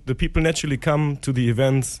 the people naturally come to the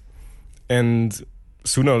events, and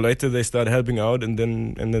sooner or later they start helping out, and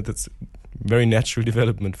that's very natural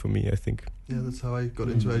development for me, I think. Yeah, that's how I got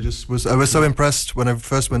into it. I was so impressed when I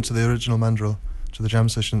first went to the original Mandrill, to the jam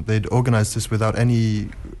session. They'd organized this without any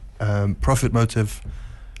profit motive,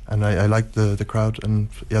 and I liked the crowd, and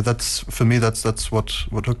yeah, that's what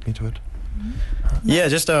hooked me to it. Yeah,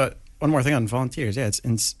 just one more thing on volunteers. Yeah,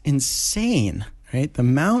 it's insane, right? The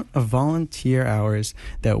amount of volunteer hours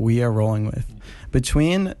that we are rolling with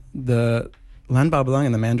between the Landbouwbelang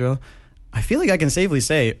and the Mandrill. I feel like I can safely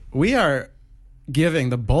say we are giving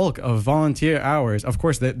the bulk of volunteer hours. Of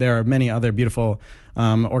course, there are many other beautiful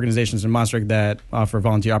organizations in Maastricht that offer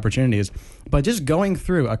volunteer opportunities, but just going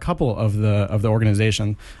through a couple of the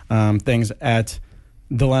organization things at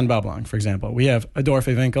the Landbouwbelang, for example, we have a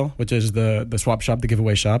Dorfwinkel, which is the swap shop, the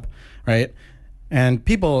giveaway shop, right? And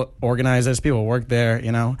people organize this, people work there,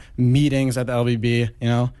 meetings at the LBB,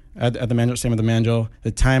 at the Mandrill, same with the Mandrill,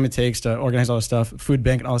 the time it takes to organize all this stuff, food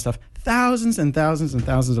bank and all this stuff, thousands and thousands and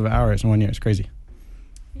thousands of hours in 1 year. It's crazy.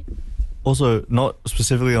 Also, not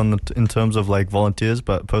specifically in terms of like volunteers,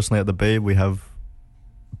 but personally at the Bay, we have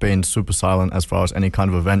been super silent as far as any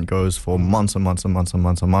kind of event goes for months and months and months and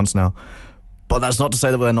months and months now. But that's not to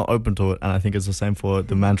say that we're not open to it. And I think it's the same for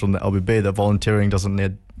the Mandrill and the LBB, that volunteering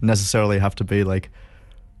doesn't necessarily have to be like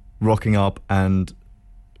rocking up and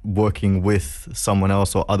working with someone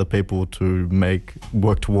else or other people to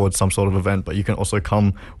work towards some sort of event, but you can also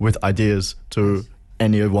come with ideas to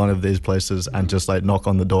any one of these places and just like knock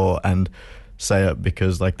on the door and say it,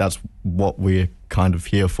 because like that's what we're kind of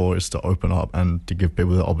here for, is to open up and to give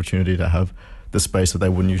people the opportunity to have the space that they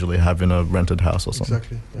wouldn't usually have in a rented house or something.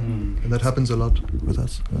 Exactly, yeah. And that happens a lot with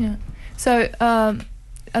us. Yeah. So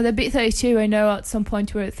at the B32, I know at some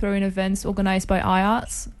point we were throwing events organized by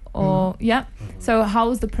IARTS. Or so how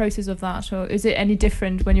was the process of that, or is it any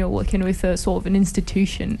different when you're working with a sort of an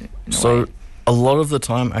institution? So a lot of the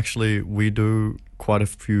time, actually, we do quite a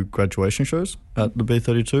few graduation shows at the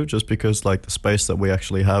B32, just because like the space that we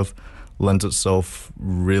actually have lends itself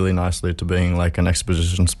really nicely to being like an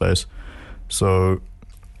exposition space. So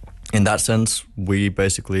in that sense, we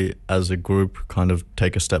basically as a group kind of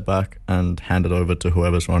take a step back and hand it over to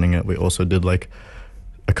whoever's running it. We also did like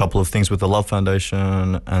a couple of things with the Love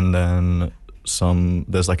Foundation, and then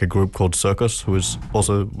there's like a group called Circus, who is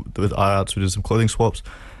also with IARTS, who did some clothing swaps.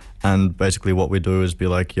 And basically what we do is be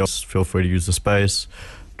like, yes, feel free to use the space,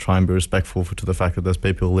 try and be respectful to the fact that there's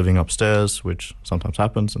people living upstairs, which sometimes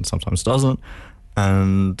happens and sometimes doesn't.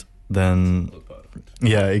 And then,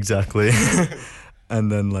 yeah, exactly. And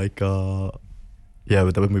then like, but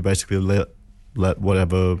then we basically let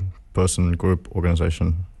whatever person, group,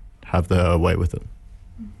 organization have their way with it,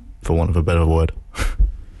 for want of a better word.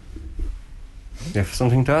 You have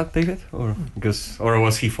something to add, David? Or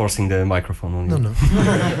was he forcing the microphone on you? No.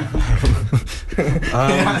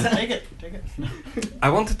 Take it. I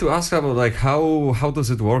wanted to ask about like how does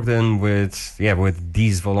it work then with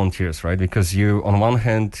these volunteers, right? Because you, on one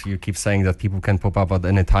hand, you keep saying that people can pop up at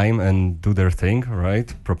any time and do their thing,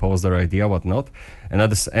 right? Propose their idea, whatnot,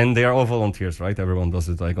 and they are all volunteers, right? Everyone does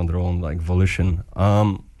it like on their own like volition.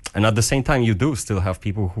 And at the same time, you do still have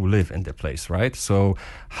people who live in the place, right? So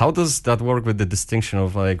how does that work with the distinction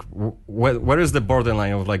of like, where is the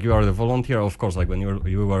borderline of like, you are the volunteer, of course, like when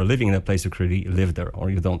you are living in a place, you clearly live there or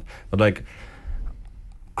you don't. But like,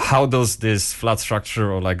 how does this flat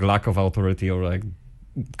structure or like lack of authority or like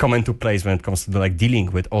come into place when it comes to like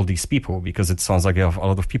dealing with all these people? Because it sounds like you have a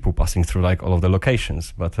lot of people passing through like all of the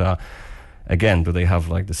locations, but again, do they have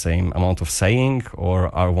like the same amount of saying,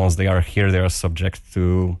 or are once they are here, they are subject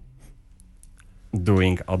to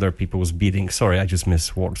doing other people's bidding? Sorry, I just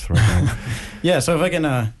miss words right now. Yeah, so if I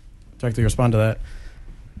can directly respond to that.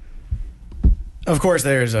 Of course,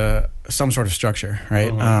 there's some sort of structure,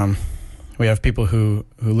 right? Mm-hmm. We have people who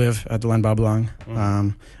live at the Land Babelang. Mm-hmm.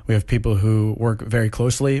 We have people who work very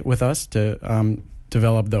closely with us to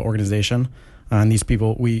develop the organization. And these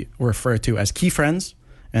people we refer to as key friends.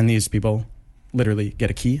 And these people literally get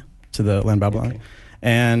a key to the Land Babelang. Okay.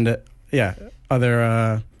 And yeah,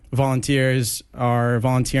 other volunteers are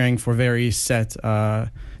volunteering for very set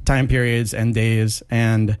time periods and days.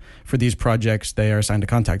 And for these projects, they are assigned a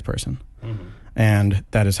contact person. Mm-hmm. And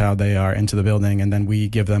that is how they are into the building. And then we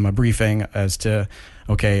give them a briefing as to,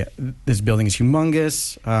 okay, this building is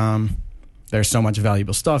humongous. There's so much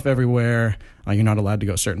valuable stuff everywhere. You're not allowed to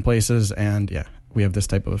go certain places. And yeah, we have this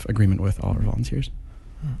type of agreement with all our volunteers.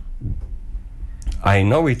 I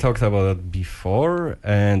know we talked about it before,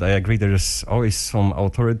 and I agree there is always some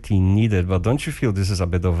authority needed, but don't you feel this is a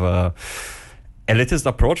bit of a elitist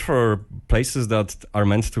approach for places that are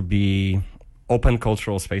meant to be open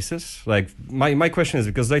cultural spaces? Like my question is,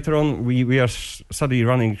 because later on we are suddenly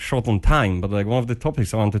running short on time, but like one of the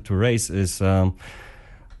topics I wanted to raise is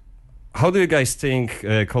how do you guys think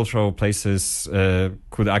cultural places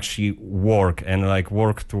could actually work and like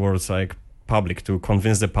work towards like public, to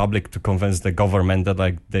convince the public, to convince the government that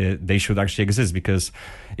like they should actually exist? Because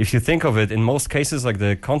if you think of it, in most cases, like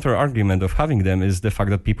the counter argument of having them is the fact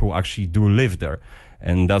that people actually do live there.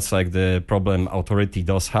 And that's like the problem authority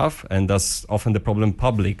does have, and that's often the problem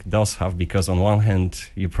public does have, because on one hand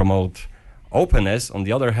you promote openness, on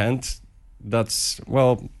the other hand that's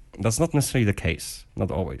not necessarily the case, not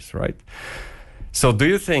always, right? So do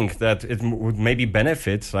you think that it would maybe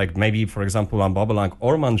benefit, like maybe, for example, Land Babelang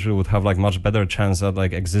or Mandrill would have like much better chance at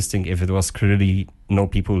like existing if it was clearly no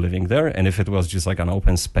people living there, and if it was just like an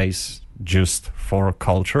open space just for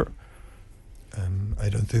culture? I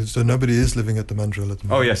don't think so. Nobody is living at the Mandrill at the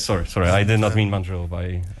moment. Oh yes, sorry. I did not mean Mandrill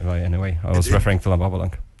by any way. I was referring to Land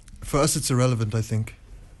Babelang. For us, it's irrelevant, I think,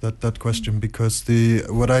 that question, because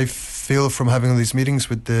what I feel from having these meetings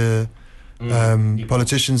with the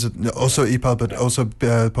politicians, also EPAL, but also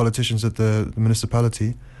politicians at the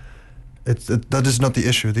municipality, that is not the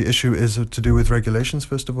issue. The issue is to do with regulations,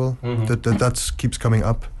 first of all. Mm-hmm. That keeps coming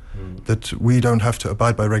up. That we don't have to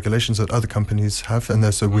abide by regulations that other companies have,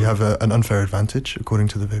 and so we have an unfair advantage according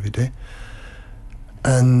to the VVD.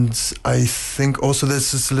 And I think also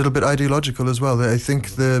this is a little bit ideological as well. I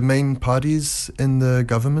think the main parties in the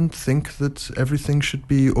government think that everything should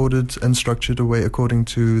be ordered and structured away according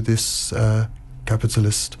to this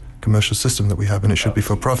capitalist commercial system that we have, and it should be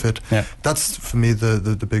for profit. Yeah. That's for me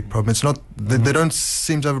the big problem. It's not they don't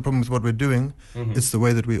seem to have a problem with what we're doing. Mm-hmm. It's the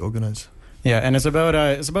way that we organize. Yeah, and it's about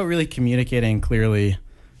really communicating clearly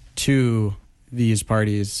to these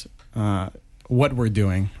parties what we're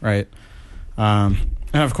doing, right? And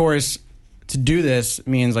of course, to do this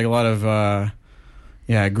means like a lot of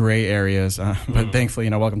gray areas. But thankfully,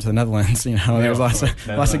 welcome to the Netherlands. There's lots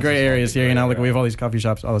of gray areas here. Like we have all these coffee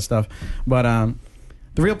shops, all this stuff. But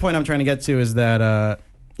the real point I'm trying to get to is that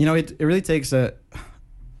it really takes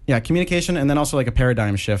communication, and then also like a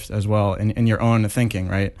paradigm shift as well in your own thinking,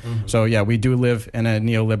 right? Mm-hmm. So yeah, we do live in a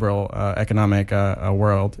neoliberal economic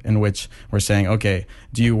world in which we're saying, okay,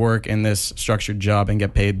 do you work in this structured job and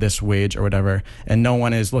get paid this wage or whatever? And no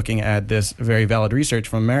one is looking at this very valid research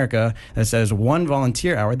from America that says one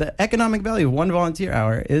volunteer hour, the economic value of one volunteer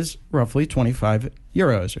hour is roughly €25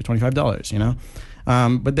 or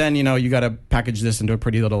 $25, But then, you got to package this into a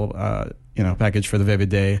pretty little, package for the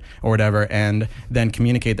VVD or whatever, and then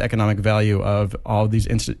communicate the economic value of all of these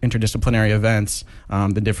interdisciplinary events,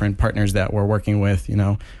 the different partners that we're working with.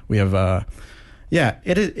 We have, Yeah,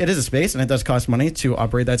 it is a space, and it does cost money to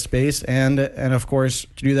operate that space. And of course,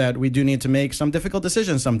 to do that, we do need to make some difficult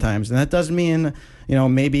decisions sometimes. And that does mean,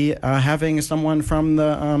 maybe having someone from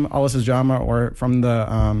the Alles Drama or from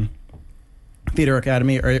the Theater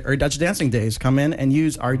Academy or Dutch Dancing Days come in and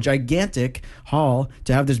use our gigantic hall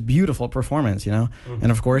to have this beautiful performance, Mm-hmm.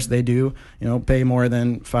 And of course, they do, pay more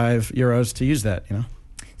than €5 to use that,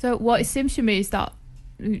 So what it seems to me is that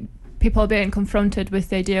people are being confronted with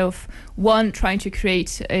the idea of, one, trying to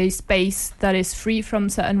create a space that is free from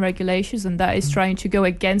certain regulations and that is trying to go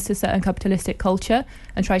against a certain capitalistic culture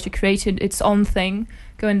and try to create its own thing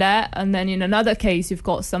going there. And then in another case, you've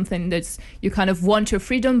got something that's, you kind of want your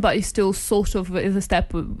freedom, but you still sort of is a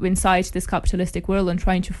step inside this capitalistic world and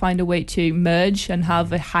trying to find a way to merge and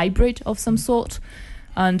have a hybrid of some sort.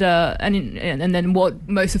 And then what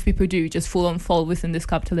most of people do, just fall within this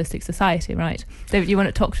capitalistic society, right? David, you want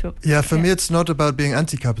to talk to? Yeah, for me, it's not about being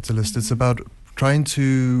anti-capitalist. It's about trying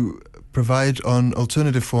to provide an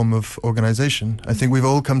alternative form of organization. I think we've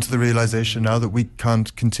all come to the realization now that we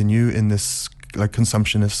can't continue in this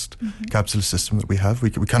consumptionist capitalist system that we have. We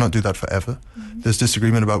cannot do that forever. There's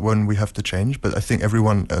disagreement about when we have to change, but I think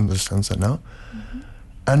everyone understands that now.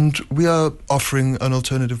 And we are offering an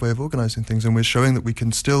alternative way of organizing things, and we're showing that we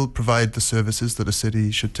can still provide the services that a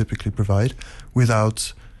city should typically provide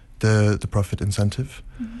without the profit incentive.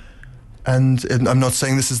 And I'm not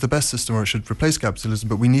saying this is the best system or it should replace capitalism,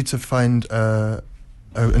 but we need to find an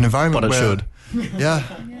environment but it where... should. Yeah,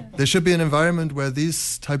 there should be an environment where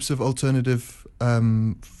these types of alternative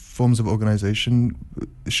forms of organization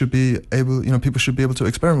should be able, people should be able to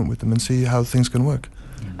experiment with them and see how things can work.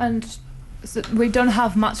 And so we don't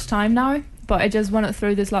have much time now, but I just want to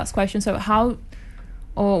throw this last question. So how,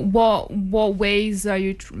 or what ways are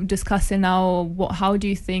you discussing now? Or how do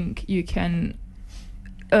you think you can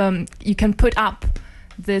put up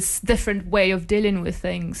this different way of dealing with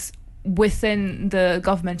things within the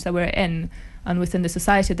government that we're in and within the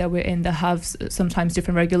society that we're in that have sometimes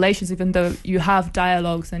different regulations, even though you have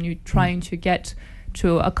dialogues and you're trying to get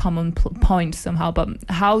to a common point somehow. But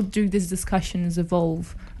how do these discussions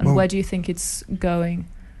evolve, and where do you think it's going?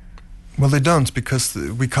 Well, they don't, because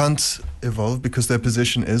we can't evolve, because their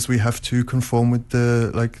position is we have to conform with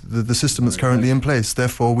the system that's currently in place.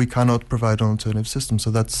 Therefore, we cannot provide an alternative system.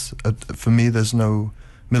 So that's for me, there's no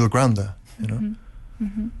middle ground there.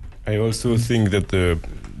 I also think that the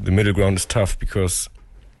middle ground is tough, because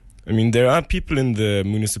there are people in the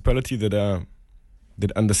municipality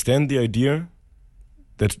that understand the idea,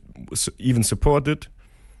 that even support it,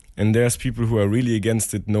 and there's people who are really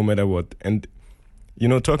against it no matter what. And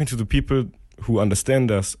talking to the people who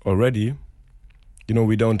understand us already,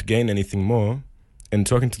 we don't gain anything more, and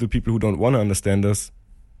talking to the people who don't want to understand us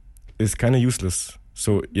is kind of useless.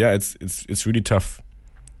 So yeah, it's really tough.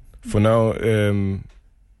 For now,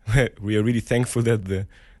 we are really thankful that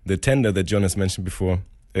the tender that John has mentioned before,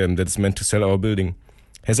 that's meant to sell our building,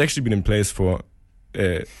 has actually been in place for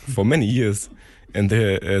many years, and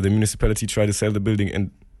the municipality tried to sell the building,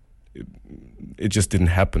 and it just didn't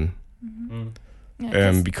happen.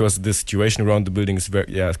 Because the situation around the building is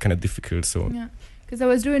it's kind of difficult. So yeah, because I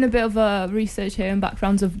was doing a bit of research here and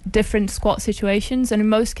backgrounds of different squat situations, and in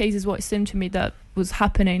most cases what it seemed to me that was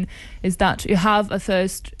happening is that you have a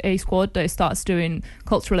squad that starts doing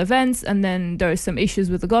cultural events, and then there are some issues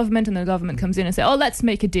with the government, and the government comes in and say, let's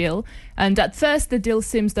make a deal. And at first the deal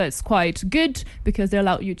seems that it's quite good because they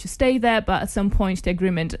allow you to stay there, but at some point the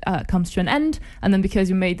agreement comes to an end, and then because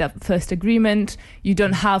you made that first agreement, you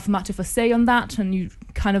don't have much of a say on that, and you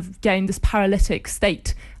kind of get in this paralytic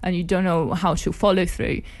state and you don't know how to follow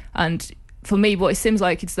through. And for me, what it seems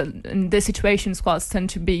like it's that in this situation, squads tend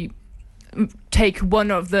to take one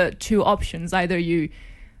of the two options. Either you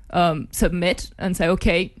submit and say,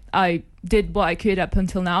 okay, I did what I could up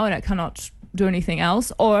until now and I cannot do anything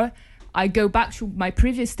else, or I go back to my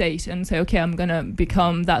previous state and say, okay, I'm going to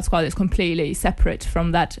become that squad that's completely separate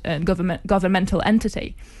from that governmental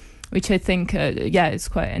entity, which I think, is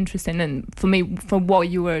quite interesting. And for me, from what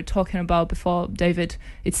you were talking about before, David,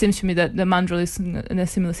 it seems to me that the Mandrel is in a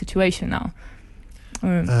similar situation now.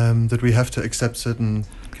 That we have to accept certain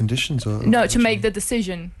conditions, or no, to make the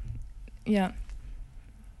decision. Yeah.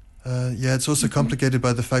 It's also complicated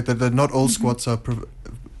by the fact that not all squats are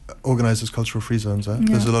organized as cultural free zones.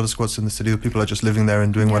 There's a lot of squats in the city where people are just living there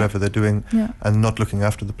and doing whatever they're doing and not looking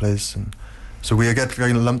after the place, and so we get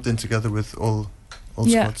very lumped in together with all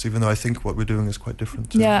squats, even though I think what we're doing is quite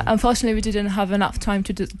different. Unfortunately we didn't have enough time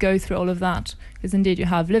to go through all of that, because indeed you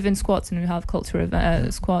have live-in squats and you have cultural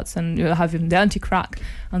squats, and you have even the anti-crack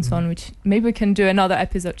and so on, which maybe we can do another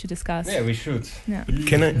episode to discuss. Yeah, we should.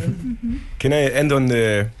 Can I end on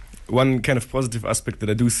one kind of positive aspect that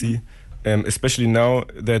I do see, especially now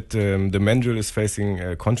that the Mandrill is facing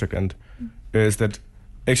a contract end, is that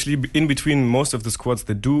actually in between most of the squads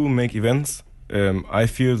that do make events, I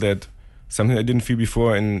feel that something I didn't feel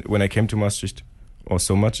before when I came to Maastricht or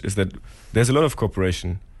so much is that there's a lot of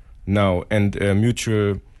cooperation now and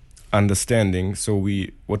mutual understanding. So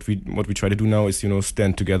what we try to do now is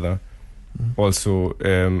stand together, also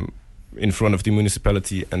in front of the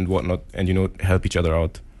municipality and whatnot, and help each other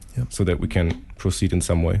out, so that we can proceed in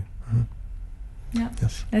some way. Yeah,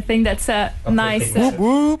 Yes. I think that's a nice. Whoop,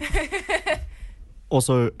 whoop.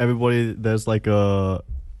 Also, everybody, there's like a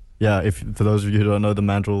if for those of you who don't know the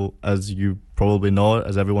Mandrill, as you probably know it,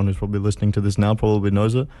 as everyone who's probably listening to this now probably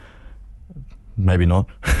knows it, maybe not,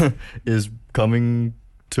 is going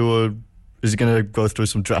to go through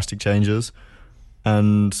some drastic changes.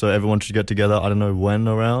 And so everyone should get together. I don't know when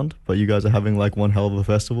around, but you guys are having like one hell of a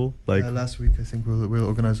festival. Like last week, I think we'll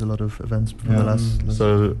organize a lot of events from the last.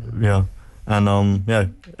 So yeah, and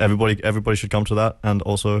everybody should come to that. And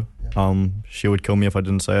also, she would kill me if I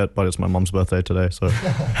didn't say it, but it's my mum's birthday today. So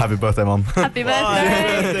happy birthday, mum! Happy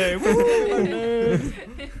birthday!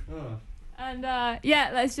 And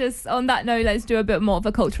let's just, on that note, let's do a bit more of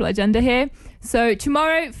a cultural agenda here. So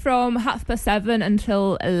tomorrow from 7:30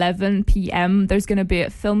 until 11 p.m, there's going to be a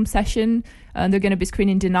film session. They're going to be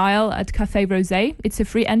screening Denial at Café Rosé. It's a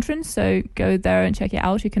free entrance, so go there and check it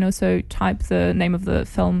out. You can also type the name of the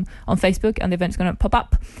film on Facebook and the event's going to pop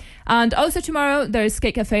up. And also tomorrow there's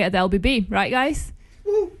Skate Cafe at the LBB, right guys?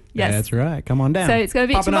 Woo. Yes. That's right. Come on down. So it's going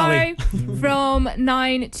to be Papanelli. tomorrow from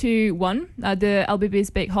 9 to 1 at the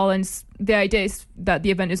LBB's Big Hall. And the idea is that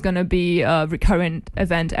the event is going to be a recurrent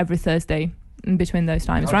event every Thursday in between those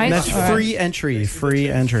times, right? That's free entry. Free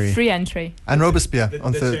entry. Free entry. And Robespierre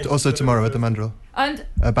also tomorrow at the Mandrill. And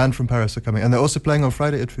a band from Paris are coming, and they're also playing on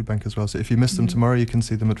Friday at Food Bank as well. So if you miss them tomorrow, you can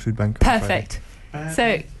see them at Food Bank. Perfect.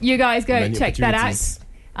 So you guys go check that out.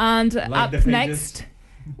 And up next,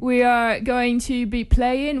 we are going to be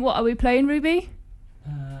playing. What are we playing, Ruby?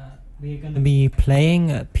 We're going to be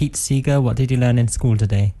playing Pete Seeger. What did you learn in school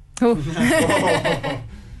today? Oh.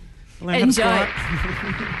 Enjoy.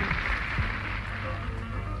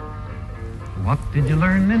 What did you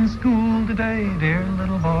learn in school today, dear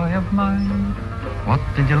little boy of mine? What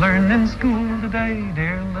did you learn in school today,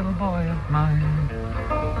 dear little boy of mine?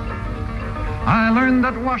 I learned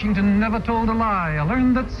that Washington never told a lie. I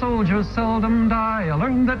learned that soldiers seldom die. I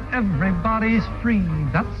learned that everybody's free.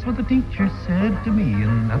 That's what the teacher said to me,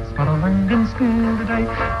 and that's what I learned in school today.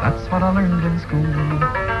 That's what I learned in school.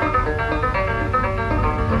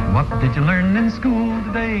 What did you learn in school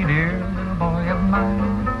today, dear little boy of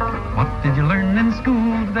mine? What did you learn in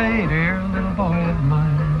school today, dear little boy of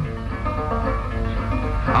mine?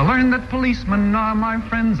 I learned that policemen are my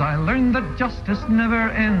friends. I learned that justice never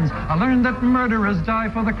ends. I learned that murderers die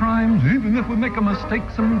for the crimes, even if we make a mistake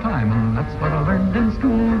sometime. And that's what I learned in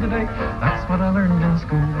school today. That's what I learned in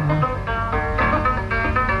school.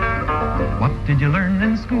 What did you learn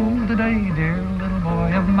in school today, dear little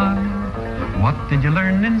boy of mine? What did you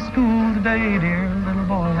learn in school today, dear little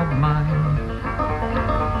boy of mine?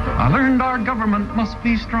 I learned our government must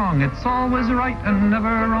be strong. It's always right and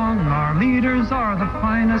never wrong. Our leaders are the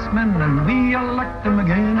finest men, and we elect them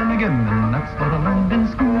again and again. And that's what I learned in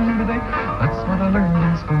school today. That's what I learned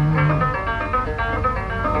in school.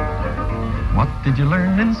 What did you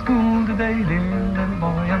learn in school today, dear little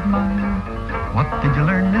boy of mine? What did you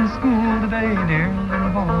learn in school today, dear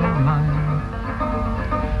little boy of mine?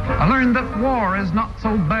 I learned that war is not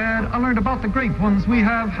so bad. I learned about the great ones we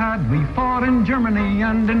have had. We fought in Germany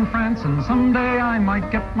and in France, and someday I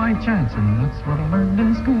might get my chance. And that's what I learned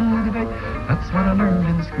in school today. That's what I learned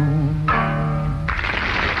in school.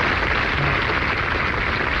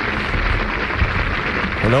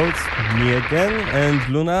 Hello, it's me again, and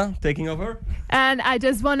Luna taking over. And I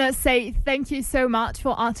just want to say thank you so much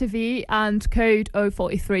for RTV and Code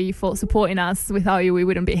 043 for supporting us. Without you, we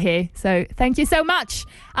wouldn't be here. So thank you so much.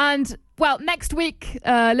 And, well, next week,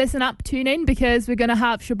 listen up, tune in, because we're going to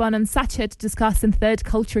have Shaban and Sachet discussing Third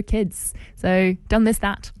Culture Kids. So don't miss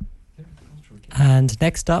that. And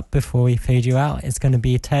next up, before we fade you out, it's going to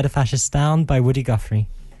be Tear the Fascists Down by Woody Guthrie.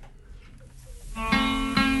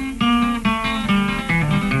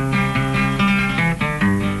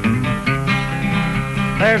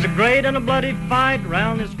 There's a great and a bloody fight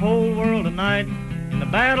round this whole world tonight. In the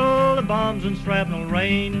battle of bombs and shrapnel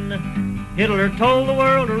rain, Hitler told the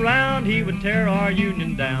world around he would tear our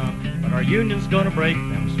union down. But our union's gonna break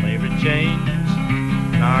them slavery chains.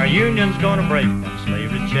 And our union's gonna break them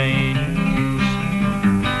slavery chains.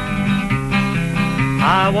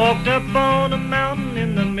 I walked up on a mountain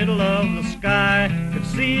in the middle of the sky. Could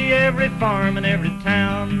see every every farm and every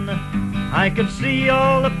town. I could see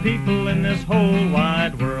all the people in this whole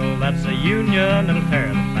wide world. That's a union that'll tear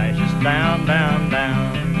the fascists down, down,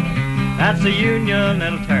 down. That's a union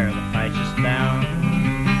that'll tear the fascists down.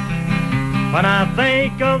 When I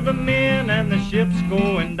think of the men and the ships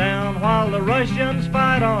going down while the Russians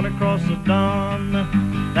fight on across the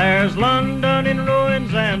Don, there's London in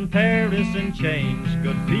ruins and Paris in chains.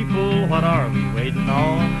 Good people, what are we waiting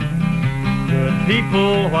on? Good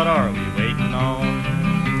people, what are we waiting on?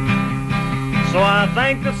 So I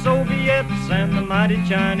thank the Soviets and the mighty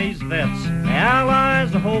Chinese vets, the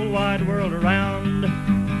Allies, the whole wide world around.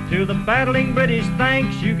 To the battling British,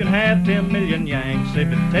 thanks, you can have 10 million Yanks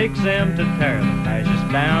if it takes them to tear the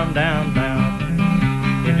fascists down, down,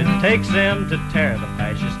 down. If it takes them to tear the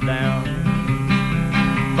fascists down.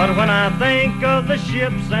 But when I think of the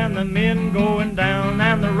ships and the men going down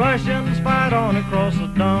and the Russians fight on across the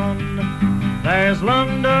Don, there's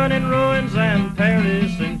London in ruins and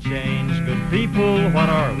Paris in chains. Good people, what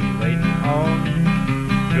are we waiting on?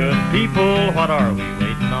 Good people, what are we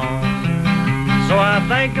waiting on? So I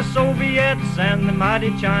thank the Soviets and the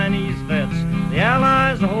mighty Chinese vets, the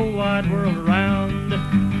Allies, the whole wide world around.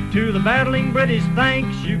 To the battling British,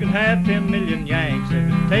 thanks, you can have 10 million Yanks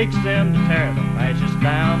if it takes them to tear the fascists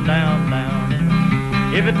down, down,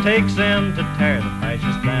 down. If it takes them to tear the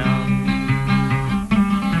fascists down.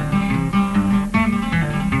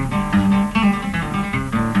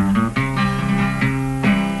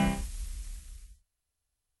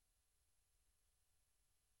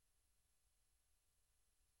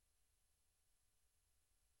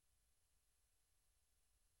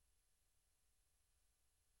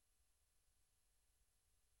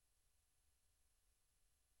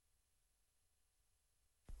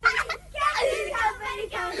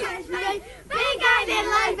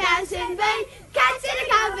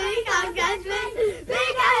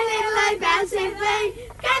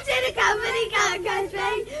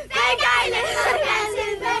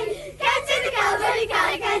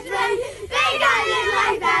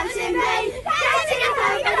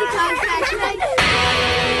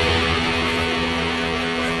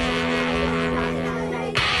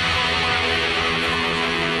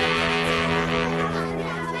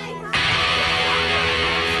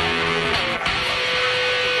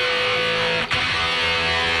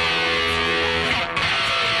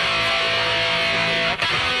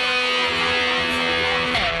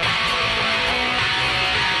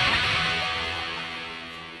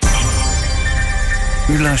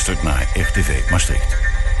 U luistert naar RTV Maastricht.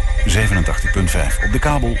 87.5 op de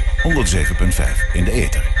kabel, 107.5 in de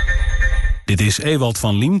ether. Dit is Ewald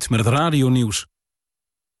van Liemt met het radionieuws.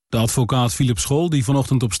 De advocaat Philip Scholl, die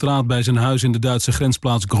vanochtend op straat bij zijn huis in de Duitse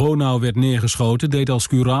grensplaats Gronau werd neergeschoten, deed als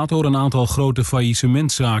curator een aantal grote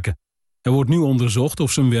faillissementzaken. Er wordt nu onderzocht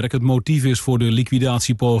of zijn werk het motief is voor de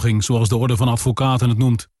liquidatiepoging, zoals de Orde van Advocaten het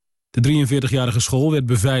noemt. De 43-jarige Scholl werd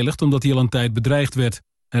beveiligd omdat hij al een tijd bedreigd werd.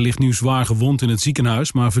 Hij ligt nu zwaar gewond in het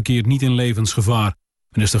ziekenhuis, maar verkeert niet in levensgevaar.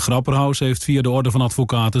 Minister Grapperhaus heeft via de Orde van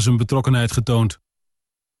Advocaten zijn betrokkenheid getoond.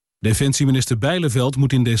 Defensieminister Bijleveld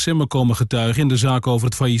moet in december komen getuigen in de zaak over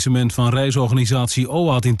het faillissement van reisorganisatie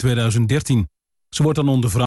OAT in 2013. Ze wordt dan ondervraagd